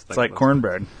lesbians. It's like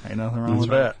cornbread. Ain't nothing wrong with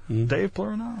that. Dave,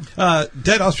 plural noun.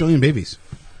 Dead Australian babies.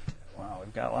 Wow,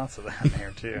 we've got lots of that in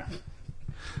here too.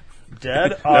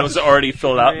 Dead. That was already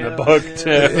filled out in the book too.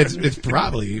 It's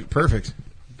probably perfect.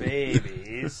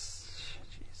 Babies.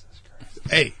 Jesus Christ.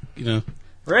 Hey, you know.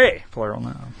 Ray, plural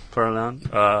noun. Plural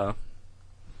noun.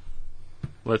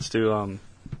 Let's do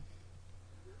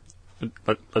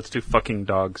let's do fucking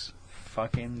dogs.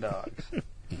 Fucking dogs.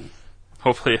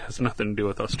 Hopefully, it has nothing to do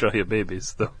with Australia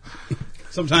babies, though.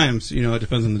 Sometimes, you know, it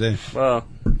depends on the day. Well,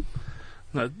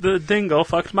 the dingo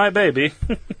fucked my baby.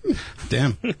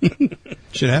 Damn.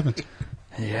 Shit happens.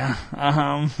 Yeah.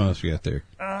 What else we got there?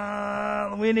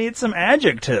 We need some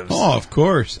adjectives. Oh, of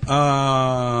course.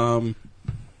 Come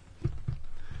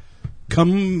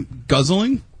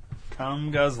guzzling? Come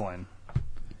guzzling.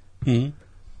 Does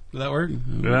that work?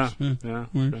 Yeah.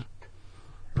 Works.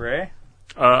 Ray?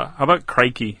 How about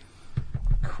crikey?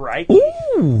 Crikey.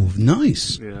 Ooh,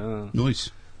 nice. Yeah.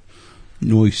 Nice.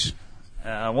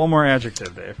 One more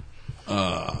adjective, Dave.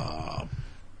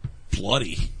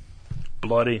 Bloody.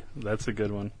 Bloody. That's a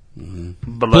good one.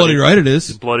 Bloody right it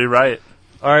is. Bloody right.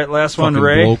 All right, last one, Fucking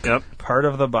Ray. bloke. Yep. Part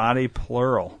of the body,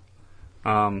 plural.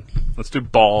 Let's do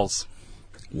balls.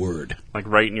 Word. Like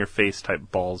right in your face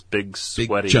type balls. Big, Big,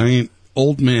 sweaty, giant,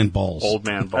 old man balls. old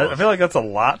man balls. I feel like that's a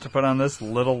lot to put on this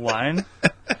little line.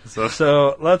 So,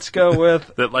 So let's go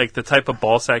with that like the type of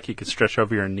ball sack you could stretch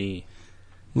over your knee.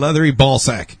 Leathery ball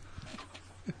sack.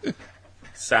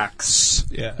 Sacks.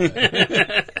 Yeah.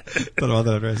 Thought about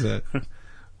that after I said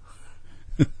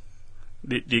it.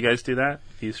 Do you guys do that?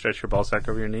 Do you stretch your ball sack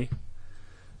over your knee?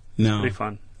 No. Pretty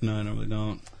fun. No, I really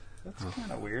don't. That's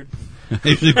kind of weird. I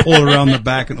usually pull it around the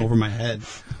back and over my head.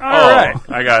 All right.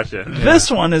 I got you.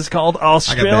 This one is called I got bad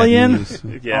Australian news.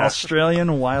 Yeah.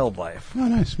 Australian wildlife. Oh,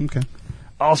 nice. Okay.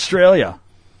 Australia,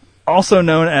 also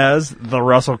known as the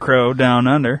Russell Crowe Down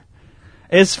Under,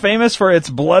 is famous for its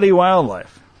bloody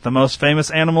wildlife. The most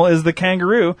famous animal is the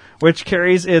kangaroo, which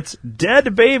carries its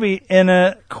dead baby in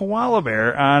a koala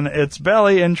bear on its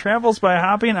belly and travels by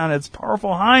hopping on its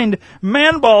powerful hind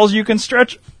man balls you can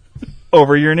stretch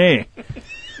over your knee.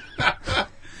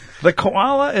 The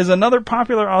koala is another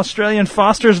popular Australian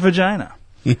Foster's vagina.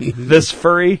 This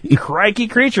furry, crikey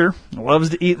creature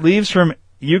loves to eat leaves from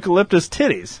eucalyptus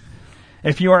titties.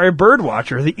 If you are a bird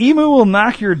watcher, the emu will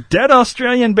knock your dead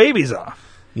Australian babies off.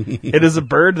 It is a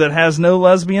bird that has no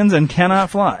lesbians and cannot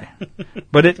fly,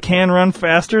 but it can run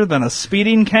faster than a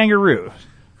speeding kangaroo.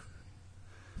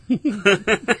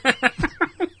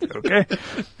 Okay.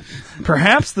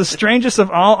 Perhaps the strangest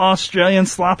of all Australian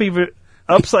sloppy,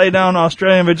 upside-down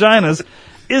Australian vaginas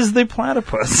is the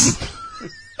platypus.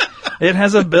 It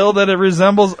has a bill that it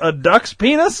resembles a duck's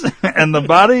penis and the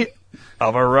body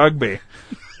of a rugby.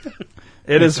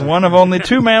 It is one of only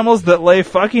 2 mammals that lay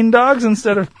fucking dogs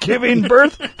instead of giving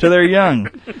birth to their young.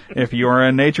 If you are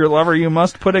a nature lover, you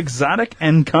must put exotic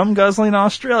and cum-guzzling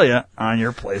Australia on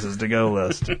your places to go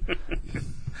list.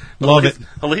 Love it.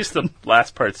 At least the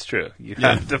last part's true. You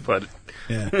have to put it.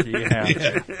 Yeah. You have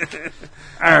to.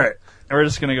 All right. We're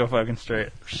just going to go fucking straight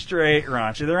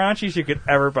raunchy. The raunchiest you could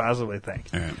ever possibly think.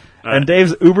 All right. And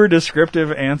Dave's uber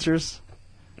descriptive answers,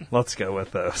 let's go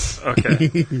with those. Okay.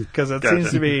 Because it Gotcha.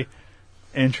 seems to be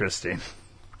interesting.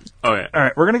 Oh, yeah. All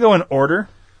right. We're going to go in order.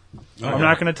 I'm Okay.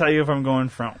 not going to tell you if I'm going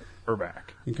front or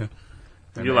back. Okay.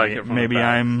 You like it from Maybe the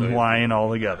back, I'm so- lying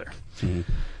altogether.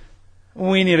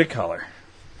 We need a color.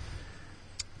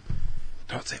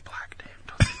 Don't say black, Dave.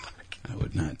 Don't say black. I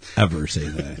would not ever say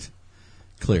that.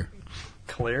 Clear.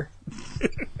 Clear.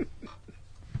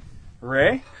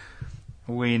 Ray,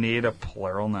 we need a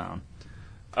plural noun.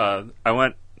 I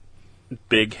went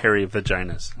big, hairy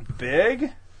vaginas.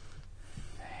 Big,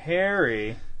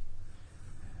 hairy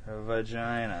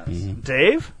vaginas.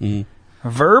 Dave,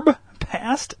 verb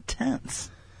past tense.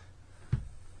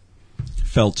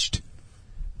 Felched.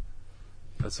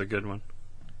 That's a good one.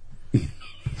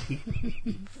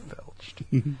 Felched.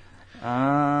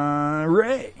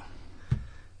 Ray,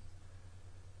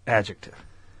 adjective.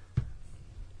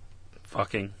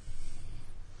 Fucking.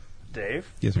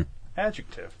 Dave, Yes, sir.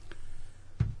 adjective.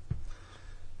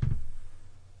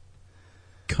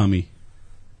 Cummy.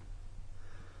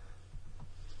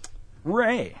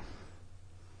 Ray,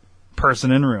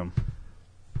 person in room.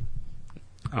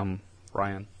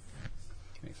 Ryan.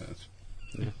 Makes sense.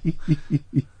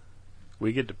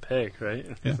 We get to pick, right?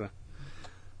 Yeah. So-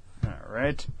 All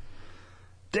right.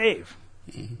 Dave,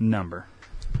 number.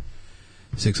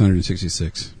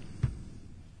 666.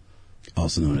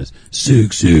 Also known as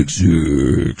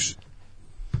 666.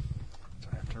 Do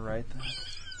I have to write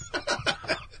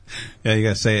that? Yeah, you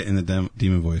gotta say it in the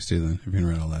demon voice too. Then if you can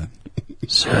write all that.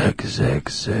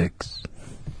 666.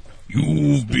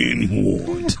 You've been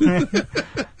warned.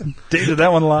 Dave did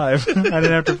that one live. I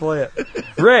didn't have to play it.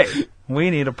 Ray, we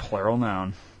need a plural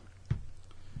noun.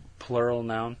 Plural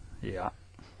noun. Yeah.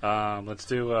 Let's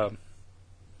do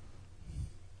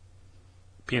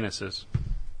penises.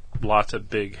 Lots of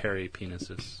big, hairy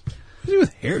penises. What's it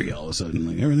with Harry all of a sudden?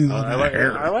 Like everything's all I about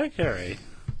hair. like hairy.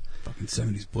 Fucking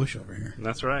 70s Bush over here.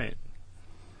 That's right.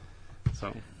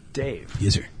 So, Dave,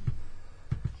 Yes, sir.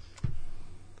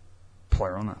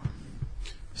 plural noun.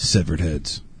 Severed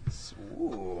heads.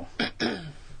 Ooh.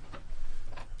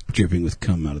 Dripping with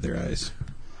cum out of their eyes.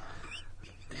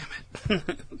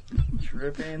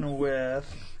 Dripping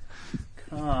with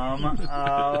cum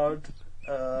out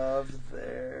of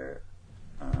their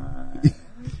eyes.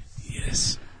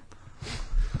 Yes.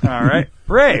 All right.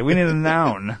 Ray, we need a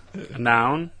noun. a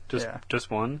noun. Yeah. Just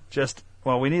one.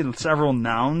 We need several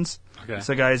nouns. Okay.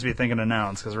 So guys, be thinking of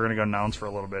nouns because we're going to go nouns for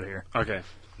a little bit here. Okay.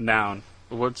 Noun.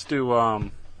 Let's do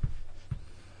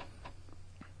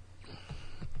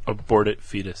aborted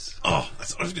fetus. Oh,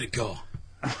 that's what I was going to go.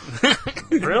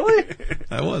 Really?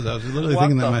 I was literally What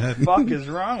thinking that in my the head. fuck is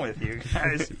wrong with you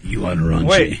guys? You unraunchy.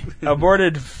 Wait,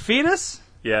 aborted fetus?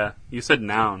 Yeah, you said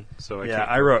noun, so Yeah,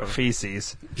 can't I wrote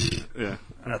feces. Yeah.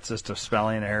 That's just a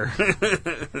spelling error.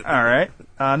 All right.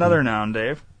 Another noun,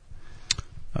 Dave.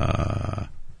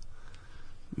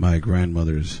 My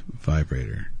grandmother's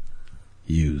vibrator.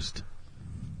 Used.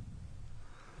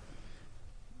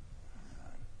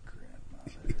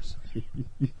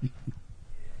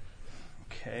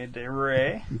 Okay,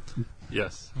 Ray.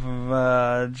 Yes.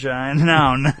 Vagina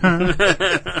noun.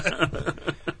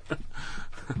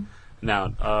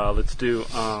 Noun. Let's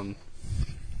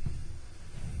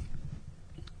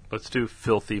do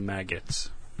filthy maggots.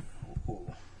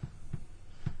 Ooh.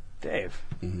 Dave.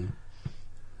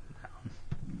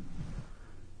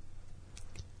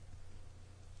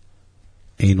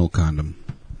 Anal condom.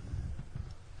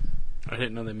 I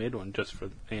didn't know they made one just for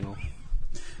anal.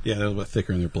 Yeah, they're a little bit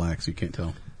thicker and they're black, so you can't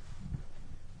tell.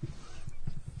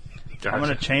 Gotcha. I'm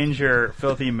going to change your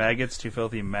filthy maggots to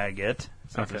filthy maggot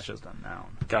since Okay. it's just a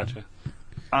noun. Gotcha.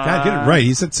 God, get it right.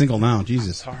 He said single noun.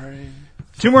 Jesus. Sorry.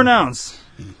 2 more nouns.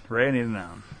 Ray, I need a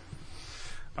noun.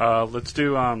 Let's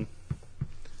do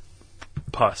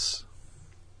pus.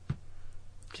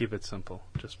 Keep it simple.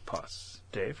 Just pus.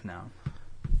 Dave, noun.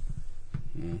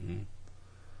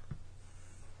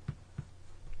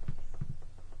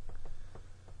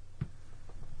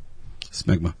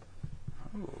 Smegma.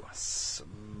 Ooh, smegma.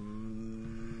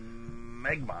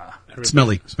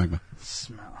 Smelly. Smegma.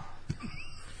 Smell.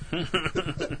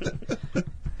 Okay.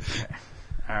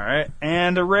 All right.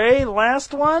 And Ray,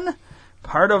 last one.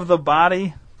 Part of the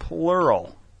body,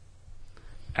 plural.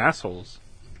 Assholes.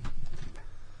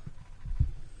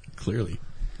 Clearly.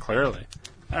 Clearly.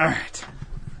 All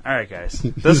right, guys.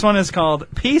 This one is called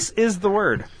Peace is the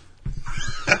Word.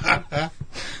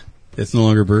 It's no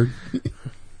longer bird.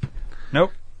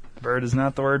 Nope. Bird is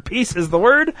not the word. Peace is the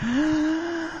word.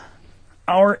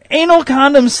 Our anal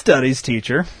condom studies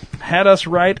teacher had us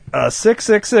write a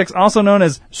 666, also known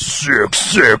as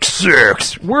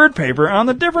 666, word paper on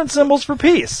the different symbols for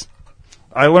peace.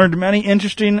 I learned many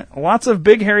interesting, lots of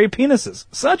big hairy penises,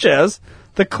 such as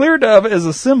the clear dove is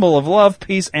a symbol of love,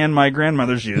 peace, and my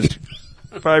grandmother's used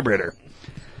vibrator.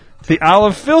 The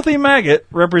olive filthy maggot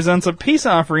represents a peace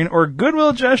offering or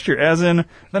goodwill gesture, as in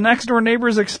the next door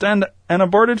neighbors extend an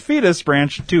aborted fetus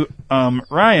branch to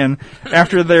Ryan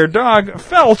after their dog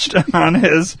felched on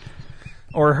his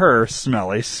or her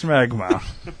smelly smegma.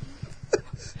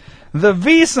 The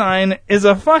V sign is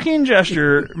a fucking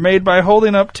gesture made by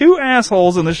holding up two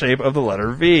assholes in the shape of the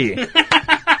letter V. I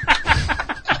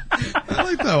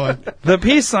like that one. The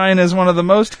peace sign is one of the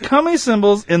most cummy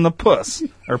symbols in the puss.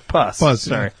 Or pus. Pus,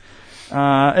 sorry.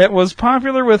 It was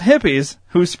popular with hippies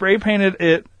who spray painted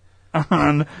it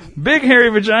on big hairy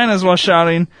vaginas while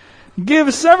shouting,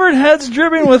 "Give severed heads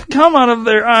dripping with cum out of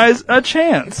their eyes a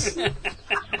chance."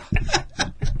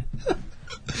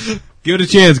 Give it a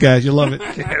chance, guys. You'll love it.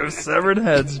 Give severed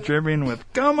heads dripping with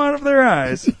cum out of their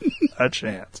eyes a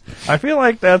chance. I feel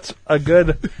like that's a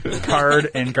good card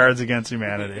in Cards Against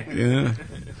Humanity. Yeah.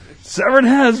 Severed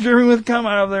heads dripping with cum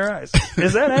out of their eyes.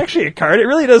 Is that actually a card? It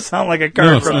really does sound like a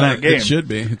card it's from not. that game. It should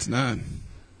be. It's not.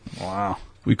 Wow.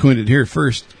 We coined it here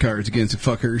first. Cards Against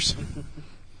the Fuckers.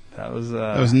 That was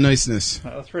niceness.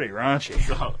 that was pretty raunchy.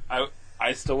 So,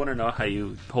 I still want to know how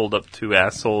you hold up two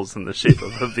assholes in the shape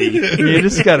of a V. You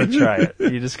just gotta try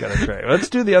it. Let's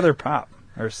do the other pop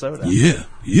or soda.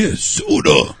 Yeah,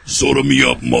 soda. Soda me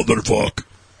up, motherfucker.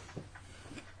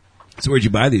 So where'd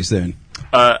you buy these then?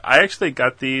 I actually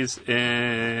got these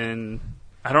in...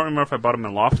 I don't remember if I bought them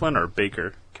in Laughlin or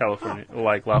Baker, California.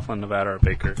 Like Laughlin, Nevada or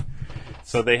Baker.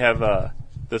 So they have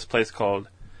this place called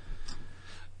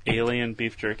Alien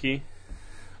Beef Jerky.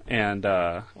 And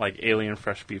like Alien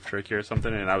Fresh Beef Jerky or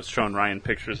something. And I was showing Ryan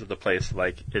pictures of the place.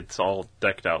 Like, it's all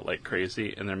decked out like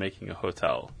crazy. And they're making a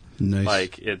hotel. Nice.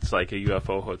 Like, it's like a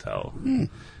UFO hotel.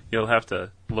 You'll have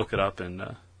to look it up and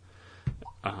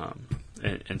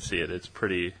see it. It's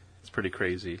pretty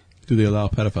crazy. Do they allow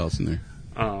pedophiles in there?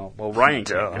 Well, Ryan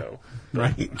can't go.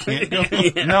 Ryan can't go.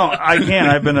 No, I can't.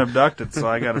 I've been abducted, so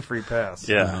I got a free pass.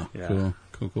 Yeah, Oh, yeah.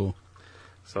 Cool.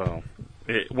 So,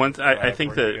 I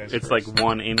think that it's like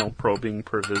one anal probing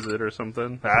per visit or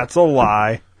something. That's a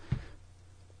lie.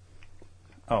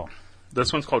 Oh.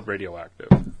 This one's called Radioactive.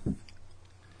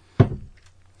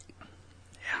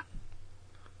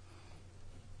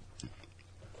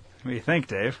 What do you think,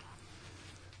 Dave?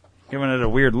 Giving it a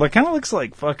weird look. Kind of looks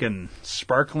like fucking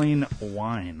sparkling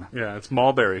wine. Yeah, it's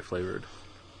mulberry flavored.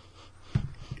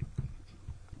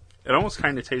 It almost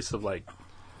kind of tastes of like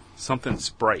something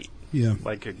Sprite. Yeah.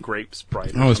 Like a grape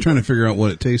Sprite. I was trying to figure out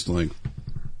what it tastes like.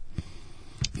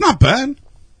 Not bad.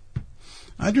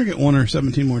 I'd drink it 1 or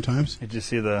 17 more times. Did you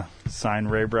see the sign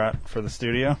Ray brought for the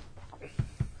studio?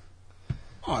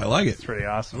 Oh, I like it. It's pretty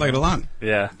awesome. I like it a lot.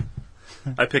 Yeah.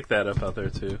 I picked that up out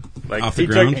there too. Like Off the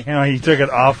ground? He took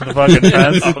it off the fucking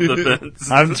fence. off the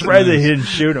fence. I'm surprised they didn't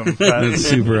shoot him. That's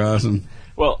super awesome.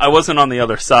 Well, I wasn't on the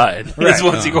other side. Right. It's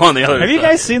once you go on the other side. Have you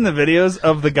guys seen the videos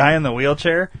of the guy in the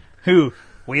wheelchair who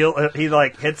he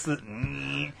like hits the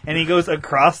and he goes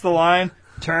across the line,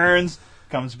 turns,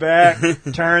 comes back,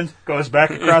 turns, goes back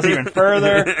across even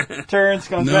further, turns,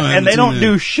 comes No, I back, haven't and they seen don't that.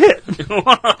 do shit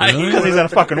Really? because he's in a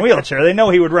fucking wheelchair. They know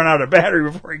he would run out of battery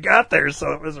before he got there,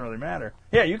 so it doesn't really matter.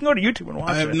 Yeah, you can go to YouTube and watch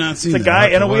it. I have not seen It's a that. I'll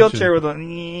guy have in to a watch wheelchair it. with a and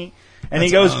he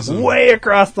That's goes awesome. way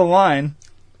across the line,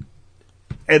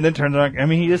 and then turns around. I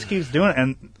mean, he just keeps doing it,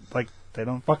 and like they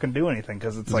don't fucking do anything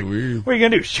because it's like, weird. what are you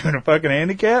gonna do? Shoot a fucking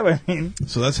handicap? I mean,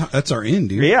 So that's our end,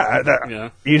 dude. yeah, Yeah.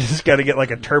 you just got to get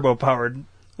like a turbo powered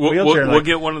We'll wheelchair. we'll like,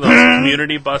 get one of those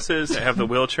community buses that have the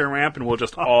wheelchair ramp, and we'll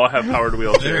just all have powered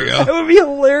wheelchairs. There you that go. would be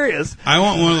hilarious. I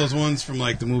want one of those ones from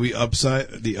like the movie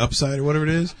The Upside or whatever it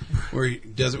is, where he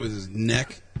does it with his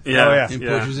neck Yeah, Oh, yeah. and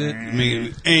pushes it. I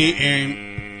mean, I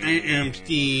am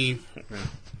Steve.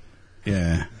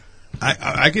 Yeah.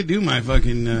 I could do my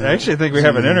fucking... I actually think we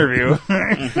have an interview What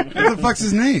the fuck's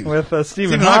his name? with Stephen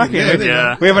Stephen Hawking. Hawking,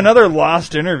 yeah. We have another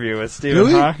lost interview with Stephen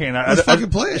Really? Hawking. Let's fucking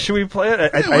play it. Should we play it?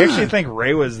 I Yeah, why actually not? think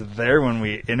Ray was there when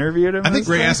we interviewed him. I think this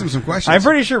Ray time. asked him some questions. I'm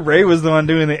pretty sure Ray was the one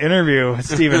doing the interview with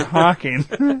Stephen Hawking.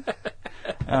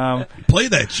 Play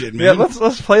that shit, man. Yeah,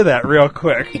 let's play that real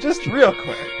quick. Just real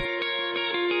quick.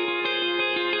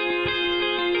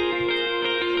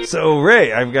 So,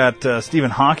 Ray, I've got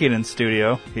Stephen Hawking in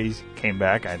studio. He came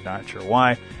back. I'm not sure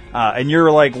why. And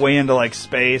you're like way into like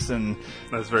space and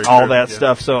That's very all true, that yeah.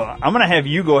 stuff. So I'm going to have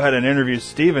you go ahead and interview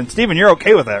Stephen. Stephen, you're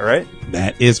okay with that, right?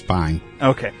 That is fine.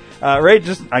 Okay. Ray,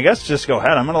 just go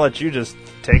ahead. I'm going to let you just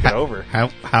take it over.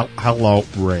 Hello,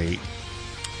 Ray.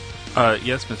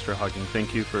 Yes, Mr. Hawking.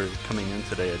 Thank you for coming in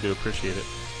today. I do appreciate it.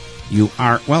 You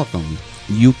are welcome.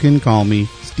 You can call me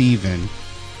Steven.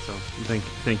 So thank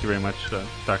you very much,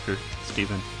 Dr.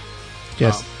 Stephen.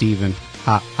 Just Steven.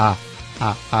 Ha, ha,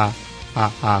 ha, ha, ha,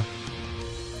 ha.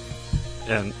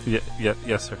 And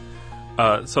yes, sir.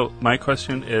 So my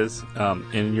question is,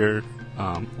 in your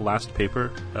last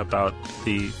paper about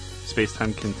the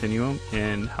space-time continuum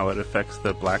and how it affects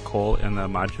the black hole and the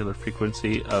modular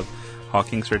frequency of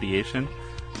Hawking's radiation,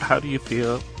 how do you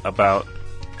feel about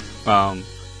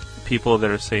people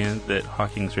that are saying that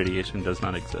Hawking's radiation does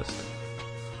not exist?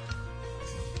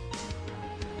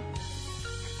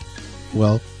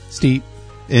 Well, Steve,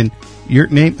 and your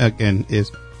name again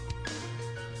is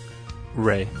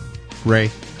Ray. Ray.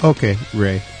 Okay,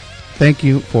 Ray. Thank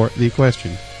you for the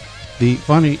question. The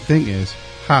funny thing is,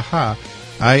 haha,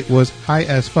 I was high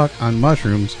as fuck on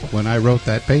mushrooms when I wrote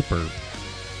that paper.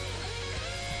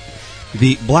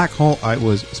 The black hole I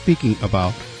was speaking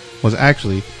about was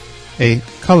actually a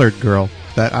colored girl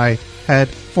that I had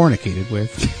fornicated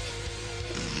with.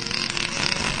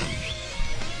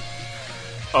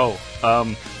 Oh,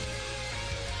 I'm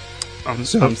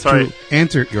So, sorry. to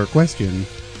answer your question,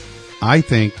 I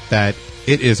think that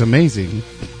it is amazing.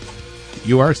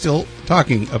 You are still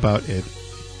talking about it,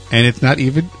 and it's not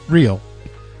even real.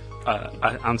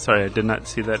 I'm sorry, I did not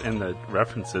see that in the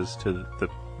references to the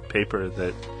paper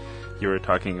that you were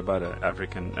talking about an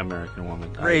African American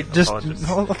woman. Ray, I just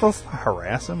apologize. let's not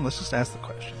harass him. Let's just ask the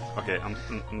question. Okay,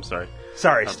 I'm sorry.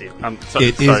 Sorry, Steve. I'm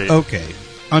It is sorry. okay.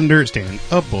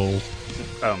 Understandable.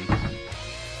 I'm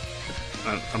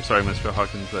sorry, Mr.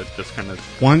 Hawkins. That just kind of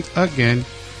Once again,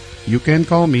 you can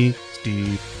call me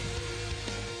Steve.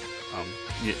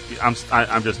 I'm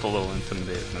just a little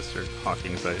intimidated, Mr.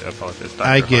 Hawkins. I apologize. Dr.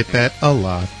 I get Hawkins. that a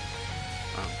lot.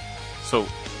 So,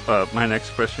 my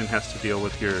next question has to deal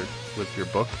with your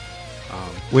book,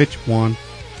 Which one?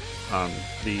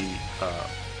 the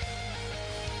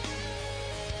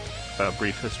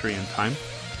Brief History in Time.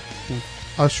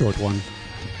 A short one.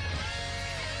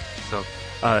 So,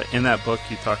 in that book,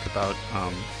 you talk about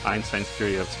Einstein's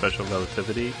theory of special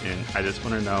relativity, and I just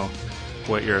want to know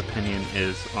what your opinion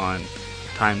is on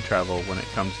time travel when it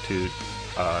comes to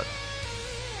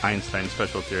Einstein's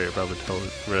special theory of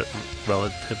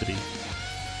relativity.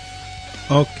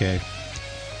 Okay.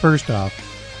 First off,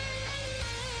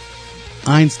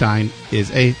 Einstein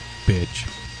is a bitch.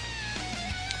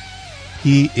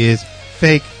 He is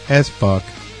fake as fuck.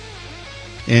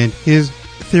 And his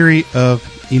theory of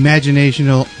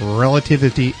imaginational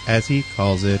relativity, as he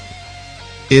calls it,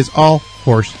 is all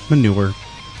horse manure.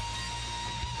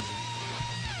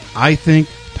 I think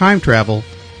time travel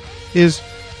is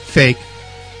fake.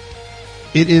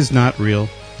 It is not real.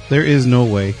 There is no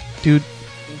way to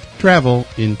travel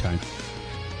in time.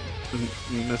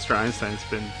 Mr. Einstein's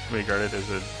been regarded as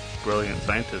a brilliant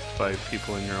scientist by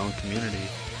people in your own community.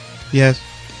 Yes,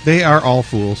 they are all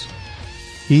fools.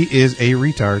 He is a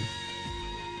retard.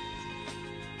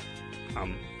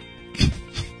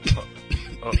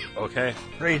 Okay.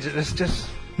 Ray, just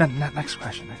next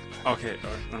question. Okay.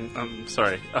 I'm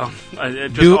sorry.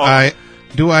 Do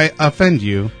I offend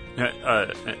you?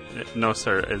 No,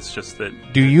 sir. It's just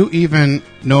that. Do you even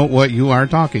know what you are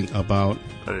talking about?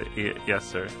 Yes,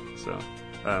 sir.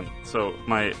 So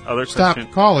my other Stop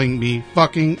question. calling me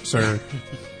fucking sir.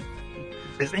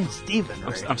 His name's Steven,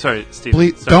 Ray. I'm sorry, Steve.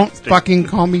 Please Sorry, don't Steve. fucking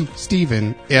call me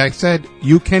Steven. I said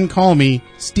you can call me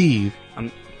Steve.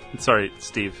 I'm sorry,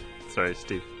 Steve. Sorry,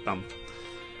 Steve.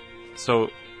 So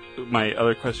my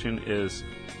other question is,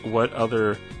 what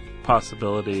other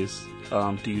possibilities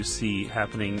do you see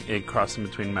happening in crossing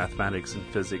between mathematics and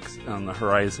physics on the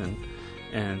horizon,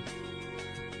 and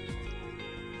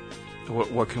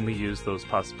what can we use those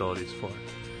possibilities for?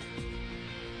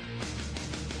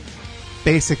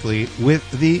 Basically, with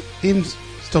the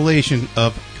installation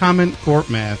of Common Core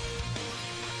Math,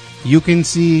 you can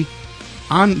see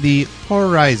on the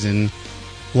horizon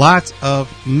lots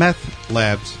of meth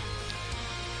labs.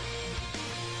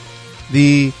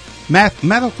 The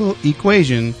mathematical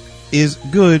equation is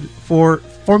good for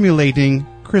formulating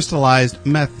crystallized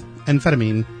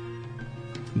methamphetamine.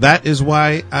 That is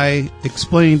why I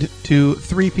explained to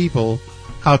 3 people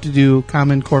how to do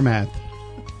Common Core Math.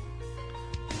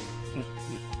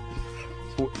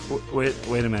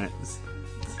 Wait a minute,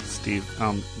 Steve,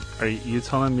 are you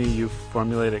telling me you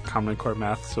formulated Common Core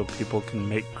math so people can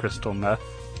make crystal meth?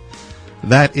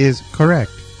 That is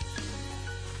correct.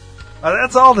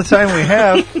 That's all the time we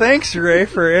have. Thanks, Ray,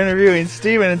 for interviewing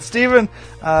Steven. And Steven,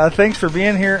 thanks for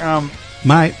being here.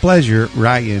 My pleasure,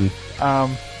 Ryan.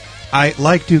 I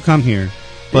like to come here,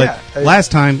 but Yeah,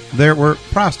 last time there were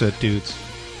prostitutes.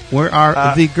 Where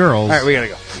are the girls? All right, we gotta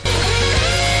go.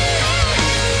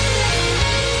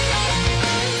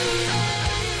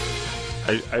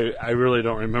 I really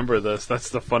don't remember this. That's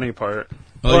the funny part.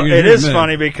 Well, it is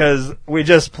funny because we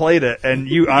just played it, and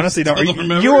you honestly don't. Still don't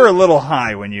remember? You were a little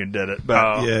high when you did it, but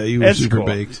Oh. Yeah, you were it's super cool.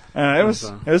 baked. It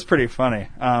was pretty funny.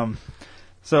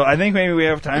 So I think maybe we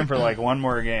have time for like one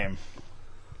more game.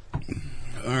 All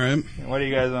right. What do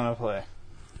you guys want to play?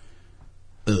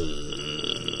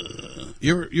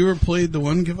 You ever played the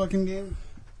one fucking game?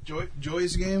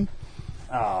 Joy's game?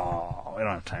 Oh, we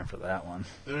don't have time for that one.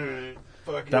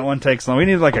 That one takes long. We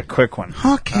need like a quick one.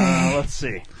 Okay. Let's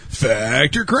see.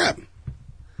 Fact or crap?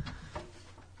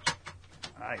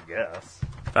 I guess.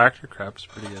 Factor crap's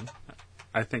pretty good.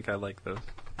 I think I like those.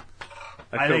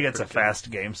 I feel think it's a pretty good.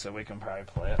 fast game, so we can probably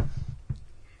play it.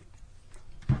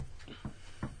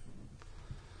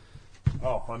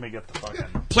 Oh, let me get the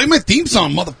fucking. Play my theme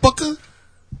song, motherfucker.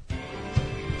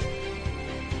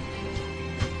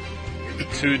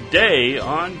 Today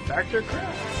on Factor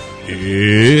Crap.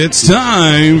 It's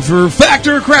time for Fact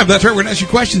or Crap. That's right, we're going to ask you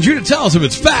questions. You're to tell us if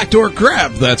it's fact or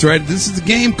crap. That's right, this is a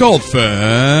game called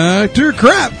Fact or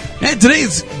Crap. And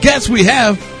today's guests we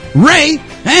have Ray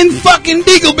and fucking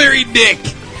Dingleberry Dick.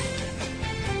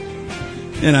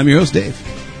 And I'm your host, Dave.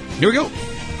 Here we go.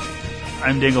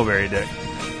 I'm Dingleberry Dick.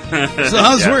 So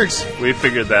how this Yeah, works, We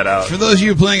figured that out. for those of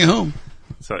you playing at home,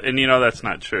 So, and that's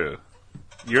not true.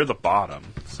 You're the bottom,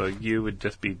 so you would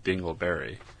just be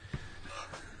Dingleberry.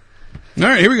 all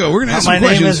right, here we go. We're going to ask My some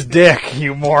name questions. is Dick,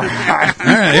 you moron. All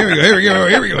right, here we go.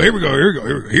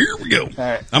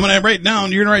 right. I'm going to write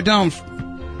down, you're going to write down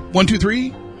 1, 2,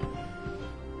 3,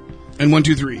 and 1,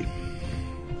 2, 3.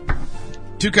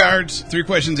 2 cards, 3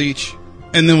 questions each,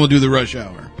 and then we'll do the rush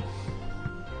hour.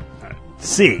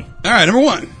 C. All right, number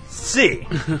 1. C.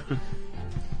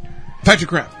 Fact or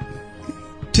crap?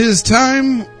 'Tis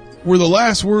time were the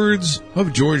last words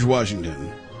of George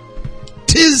Washington.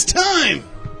 'Tis time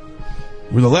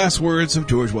were the last words of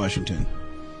George Washington.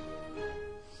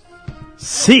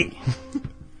 C.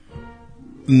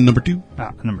 Number 2.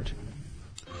 Number 2.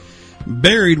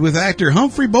 Buried with actor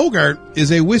Humphrey Bogart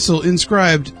is a whistle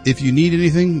inscribed, "If you need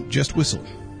anything, just whistle."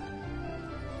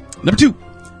 Number 2.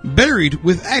 Buried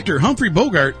with actor Humphrey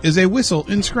Bogart is a whistle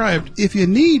inscribed, "If you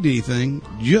need anything,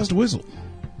 just whistle."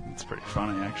 It's pretty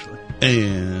funny, actually.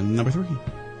 And number 3.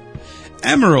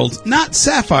 Emeralds, not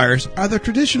sapphires, are the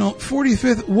traditional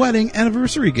 45th wedding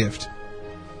anniversary gift.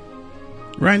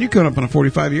 Ryan, you're coming up on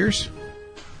 45 years.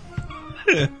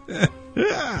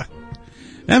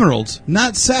 Emeralds,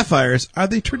 not sapphires, are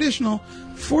the traditional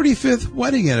 45th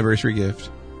wedding anniversary gift.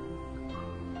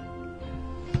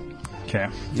 Okay. All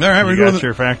right, we're You going. got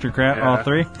your factor crap, Yeah. all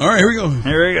 3? All right, here we go.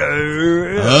 Here we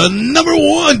go. Number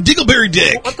 1, Dingleberry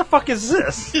Dick. What the fuck is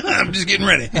this? I'm just getting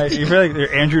ready. You feel like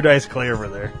you're Andrew Dice Clay over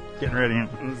there. Getting ready.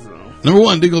 Number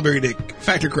 1, Dingleberry Dick.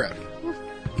 Fact or crap?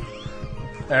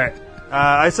 All right.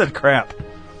 I said crap.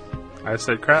 I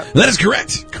said crap. That is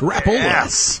correct. Crapola.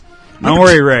 Yes. Don't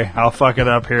worry, Ray. I'll fuck it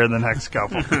up here in the next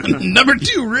couple. Number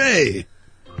 2, Ray.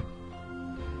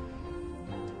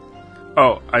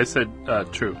 Oh, I said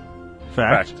true.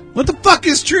 Fact. What the fuck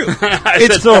is true? I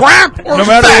It's said crap or No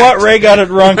matter fact? what, Ray got it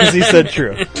wrong because he said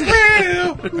true.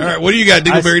 All right, what do you got,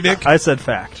 Dingleberry Dick? I said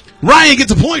fact. Ryan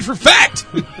gets a point for fact.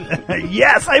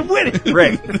 Yes, I win it.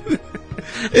 Ray.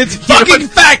 It's fucking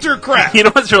fact or crap. You know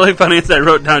what's really funny is I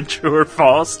wrote down true or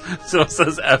false, so it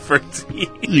says F or T.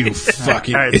 You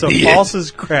fucking All right, so idiot. false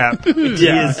is crap. T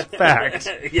is fact.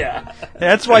 Yeah.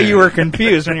 That's why you were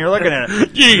confused when you're looking at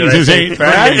it. Jesus ain't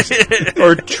Fact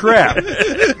or trap?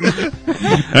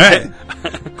 All right.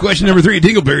 Question number 3,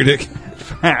 Dingleberry Dick.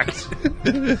 Fact.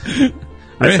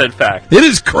 I said fact. It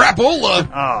is crapola.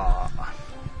 Oh,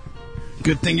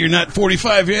 Good thing you're not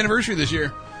 45th anniversary this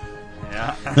year.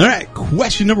 yeah. All right.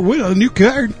 Question number 1 on the new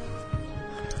card.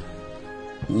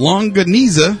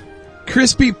 Longaniza,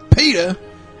 crispy pita,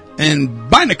 and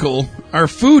binacle are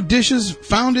food dishes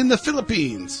found in the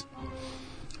Philippines.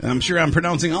 I'm sure I'm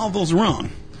pronouncing all those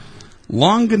wrong.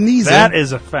 Longaniza, That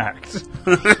is a fact.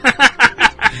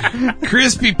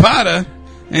 crispy pata,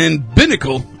 and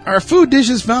binacle are food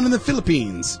dishes found in the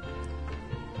Philippines.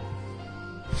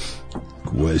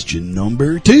 Question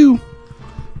number 2.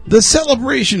 The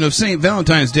celebration of St.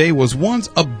 Valentine's Day was once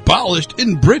abolished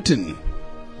in Britain.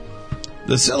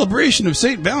 The celebration of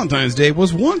St. Valentine's Day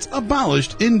was once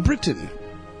abolished in Britain.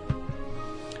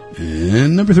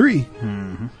 And number 3.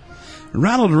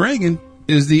 Ronald Reagan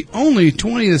is the only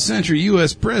 20th century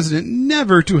U.S. president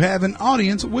never to have an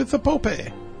audience with the Pope.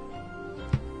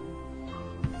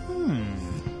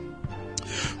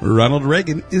 Ronald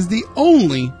Reagan is the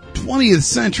only 20th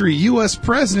century U.S.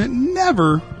 president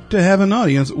never to have an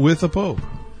audience with the Pope.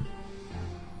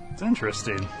 It's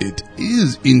interesting. It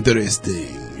is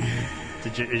interesting.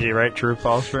 Did you write true or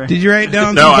false, Ray? Did you write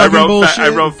down No, some I fucking wrote bullshit? I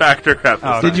wrote fact or crap.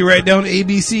 this Did time. you write down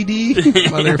ABCD,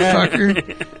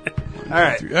 motherfucker? All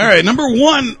right. All right, number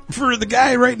 1 for the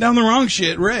guy writing down the wrong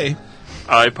shit, Ray.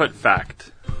 I put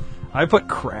fact. I put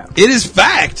crap. It is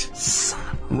fact.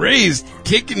 Ray's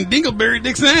kicking Dingleberry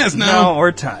Dick's ass now. No,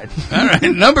 we're tied. All right,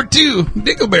 number 2,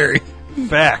 Dingleberry.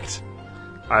 Fact.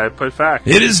 I put fact.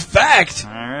 It is fact.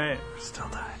 All right. We're still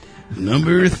tied.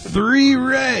 Number 3,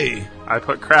 Ray. I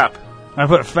put crap. I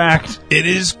put fact. It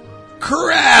is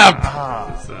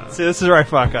crap. See, this is where I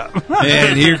fuck up.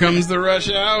 And here comes the rush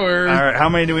hour. All right. How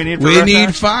many do we need for We rush need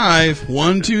hour? 5.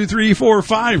 1, 2, 3, 4,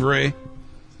 5, Ray.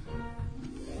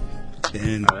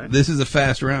 And All right. this is a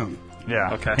fast round.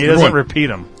 Yeah. Okay. He doesn't One. repeat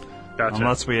them Gotcha.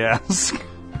 unless we ask.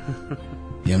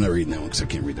 Yeah, I'm not reading that one because I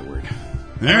can't read the word.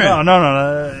 All right. No.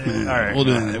 All right. We'll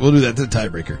do that. We'll do that to the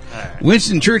tiebreaker.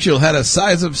 Winston Churchill had a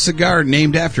size of cigar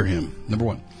named after him. Number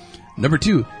 1. Number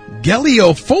 2.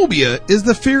 Galiophobia is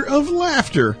the fear of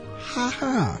laughter. Ha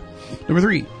ha. Number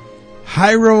 3.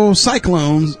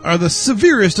 Hyrocyclones are the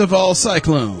severest of all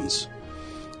cyclones.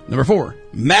 Number 4.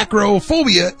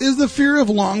 Macrophobia is the fear of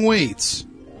long waits.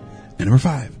 And number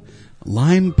 5.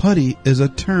 Lime putty is a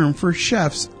term for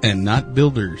chefs and not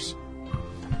builders.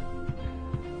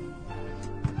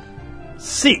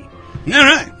 C. All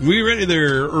right. We ready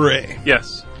there, Ray?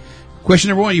 Yes. Question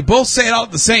number 1. You both say it all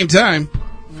at the same time.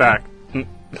 Fact.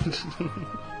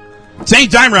 Same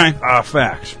time, Ryan.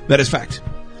 Fact. That is fact.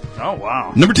 Oh,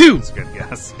 wow. Number 2. Good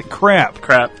guess. Crap.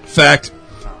 Crap. Fact.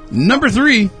 Number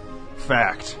 3.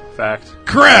 Fact. Fact.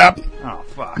 Crap. Oh,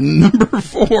 fuck. Number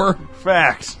 4.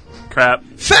 Fact. Crap.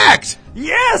 Fact.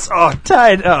 Yes! Oh,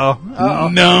 tied. Uh-oh.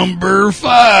 Number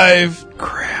 5.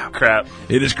 Crap. Crap.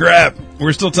 It is crap.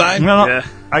 We're still tied? No. Yeah.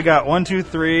 I got 1, 2,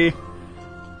 3,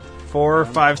 4,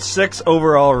 5, 6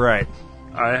 overall right.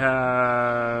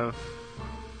 I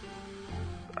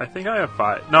think I have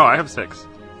 5. No, I have 6.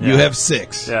 You have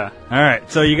 6. Yeah. All right.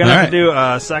 So you're going to All have to do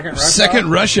a second rush Second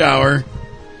hour? rush hour.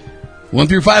 1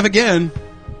 through 5 again.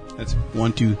 That's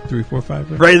 1, 2, 3, 4,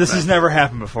 5. Ray, this has never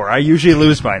happened before. I usually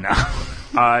lose by now.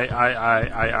 I.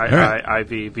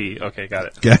 Okay, got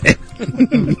it. Got it.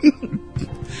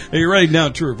 Hey, you're writing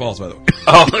down true or false, by the way.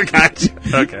 Oh, gotcha.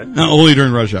 Okay. Only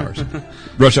during rush hours.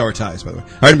 Rush hour ties, by the way. All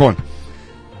right, number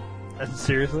 1.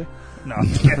 Seriously? No.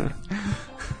 I'm kidding.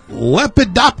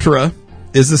 Lepidoptera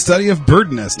is the study of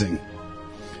bird nesting.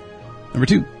 Number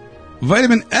 2.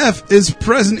 Vitamin F is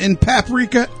present in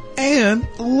paprika and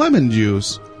lemon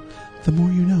juice. The more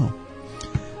you know.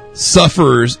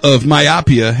 Sufferers of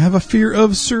myopia have a fear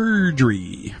of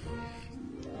surgery.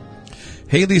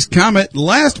 Halley's Comet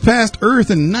last passed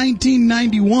Earth in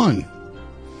 1991.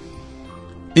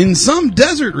 In some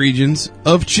desert regions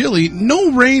of Chile,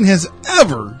 no rain has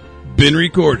ever been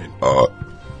recorded. I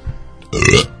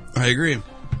agree. All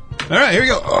right, here we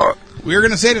go. We're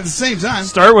going to say it at the same time.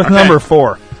 Start with Okay. number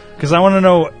 4. Because I want to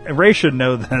know, Ray should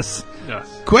know this.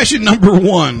 Yes. Question number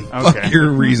 1. Okay. Fuck your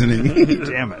reasoning.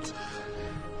 Damn it.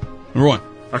 Number 1.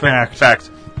 Okay. Fact. Fact.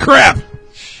 Crap.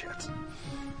 Shit.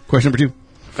 Question number 2.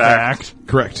 Fact.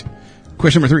 Correct.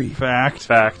 Question number 3. Fact.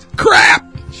 Fact. Crap.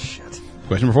 Shit.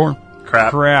 Question number 4.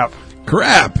 Crap. Crap.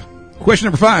 Crap. Question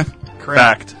number 5.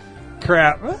 Fact.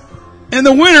 Crap. And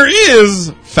the winner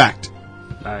is fact.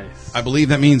 Nice. I believe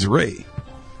that means Ray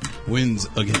wins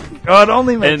again. Oh, it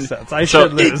only makes And sense. I so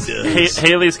should lose.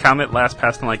 Haley's Comet last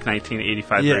passed in like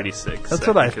 1985 Yeah, or 86. That's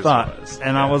what I think is thought. what it was.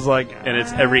 And I was like, And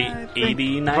it's every I think-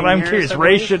 89 But I'm years, curious. I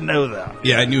Ray believe? should know that.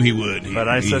 Yeah, I knew he would. But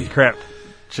I said crap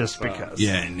just because.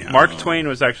 Yeah, no. Mark Twain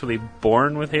was actually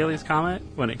born with Haley's Comet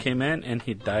when it came in, and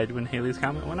he died when Haley's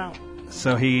Comet went out.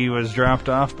 So he was dropped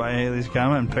off by Halley's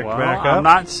Comet and picked Well, back up? I'm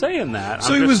not saying that.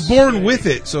 So I'm he was just born saying- with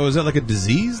it. So is that like a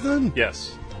disease then?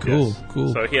 Yes. Cool, Yes.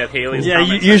 cool. So he had Haley's Yeah,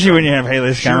 Comet. usually when you have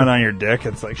Haley's Sure. Comet on your dick,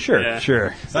 it's like, sure, Yeah.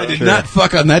 sure. I did Sure. not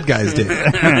fuck on that guy's dick.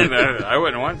 I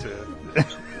wouldn't want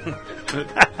to.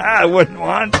 I wouldn't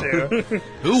want to.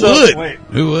 Who So, would? wait.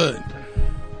 Who would?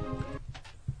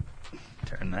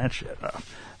 Turn that shit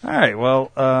off. All right,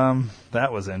 well,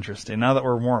 that was interesting. Now that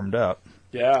we're warmed up,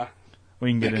 Yeah.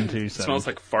 we can get into It some. smells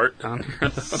like fart down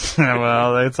here.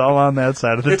 Well, it's all on that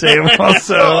side of the table.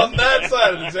 So that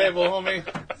side of the table,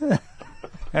 homie.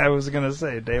 I was going to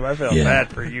say, Dave, I feel Yeah.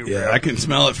 bad for you. Yeah, bro. I can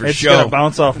smell it for It's sure. going to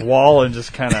bounce off wall and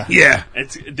just kind of... Yeah.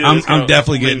 Dude, I'm it's gonna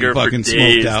definitely getting linger for fucking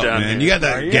days smoked out, down man. here. You got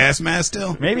Are that you? gas mask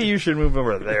still? Maybe you should move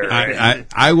over there.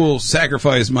 I will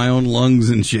sacrifice my own lungs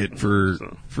and shit for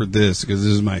this because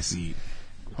this is my seat.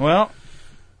 Well,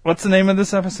 what's the name of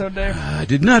this episode, Dave? I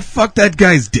did not fuck that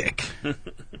guy's dick.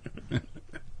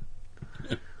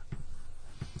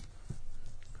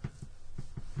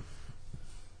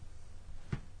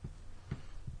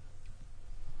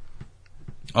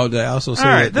 Oh, did I also say All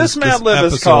right, that this Mad Lib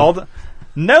is episode- called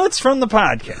Notes from the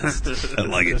Podcast. I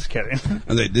like it. Just kidding.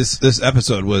 Okay, this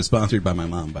episode was sponsored by my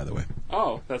mom, by the way.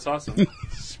 Oh, that's awesome.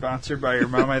 Sponsored by your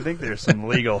mom. I think there's some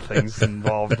legal things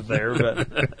involved there, but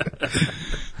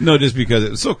No, just because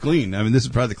it was so clean. I mean, this is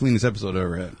probably the cleanest episode I've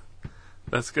ever had.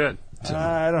 That's good.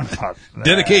 I don't know. about that.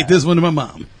 Dedicate this one to my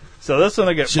mom. So this one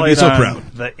will get Should be played so on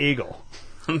proud. the Eagle.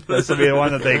 This will be the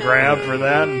one that they grab for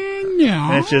that. And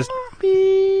it's just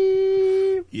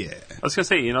Yeah. I was gonna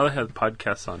say, you know, they have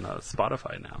podcasts on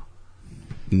Spotify now.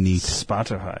 Neat.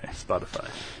 Spotify. Spotify.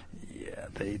 Yeah,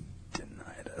 they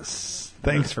denied us.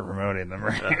 Thanks for promoting them,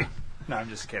 right? No, I'm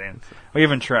just kidding. We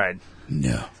haven't tried.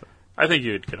 No. I think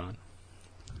you'd get on.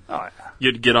 Oh, yeah.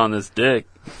 You'd get on this dick.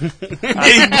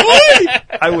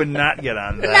 I would not get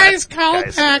on that. Nice call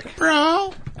back, bro.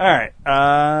 All right.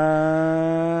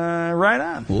 Right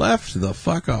on. Left the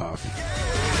fuck off.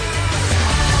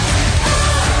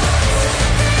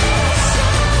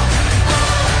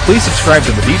 Please subscribe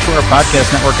to the D2R Podcast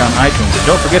Network on iTunes, and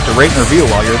don't forget to rate and review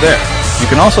while you're there. You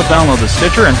can also download the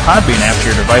Stitcher and Podbean app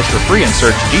to your device for free and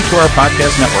search D2R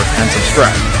Podcast Network and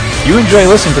subscribe. You enjoy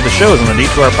listening to the shows on the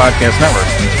D2R Podcast Network,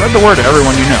 and spread the word to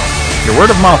everyone you know. Your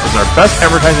word of mouth is our best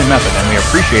advertising method, and we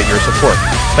appreciate your support.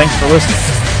 Thanks for listening.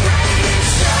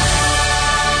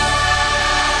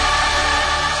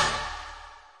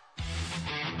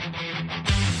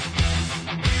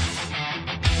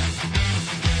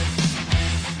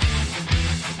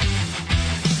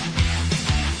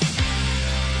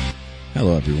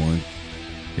 Hello, everyone.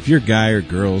 If your guy or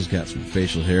girl's got some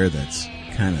facial hair that's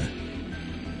kind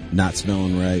of not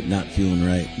smelling right, not feeling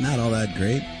right, not all that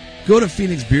great, go to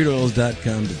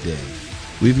PhoenixBeardOils.com today.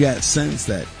 We've got scents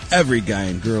that every guy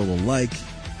and girl will like.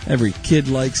 Every kid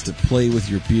likes to play with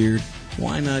your beard.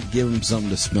 Why not give them something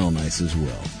to smell nice as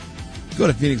well? Go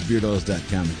to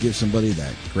PhoenixBeardOils.com and give somebody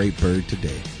that great bird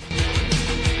today.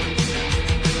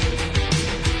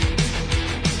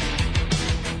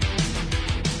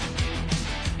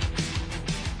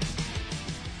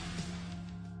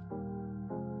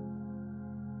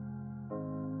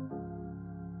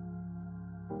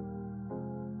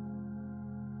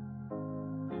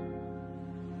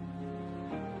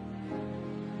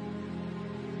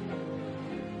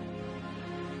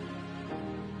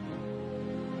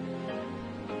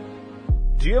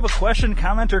 Do you have a question,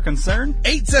 comment, or concern?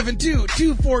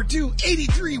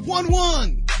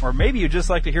 872-242-8311. Or maybe you'd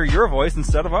just like to hear your voice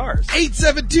instead of ours.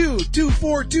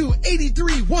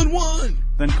 872-242-8311.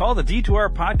 Then call the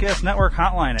D2R Podcast Network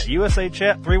hotline at USA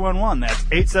Chat 311. That's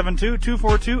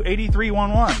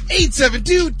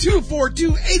 872-242-8311.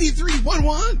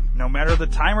 872-242-8311. No matter the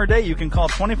time or day, you can call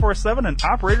 24/7 and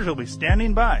operators will be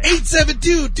standing by.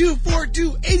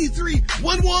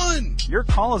 872-242-8311. Your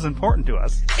call is important to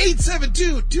us.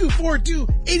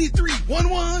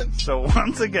 872-242-8311. So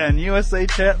once again, USA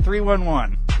Chat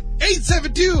 311.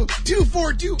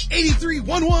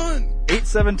 872-242-8311.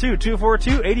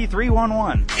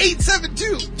 872-242-8311.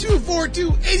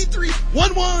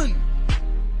 872-242-8311.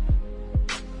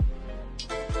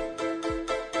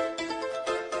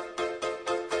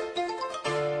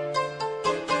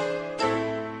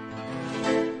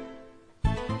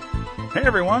 Hey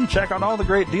everyone, check out all the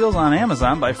great deals on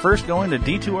Amazon by first going to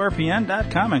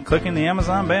D2RPN.com and clicking the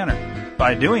Amazon banner.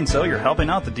 By doing so, you're helping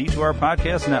out the D2R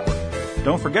Podcast Network.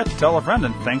 Don't forget to tell a friend,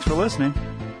 and thanks for listening.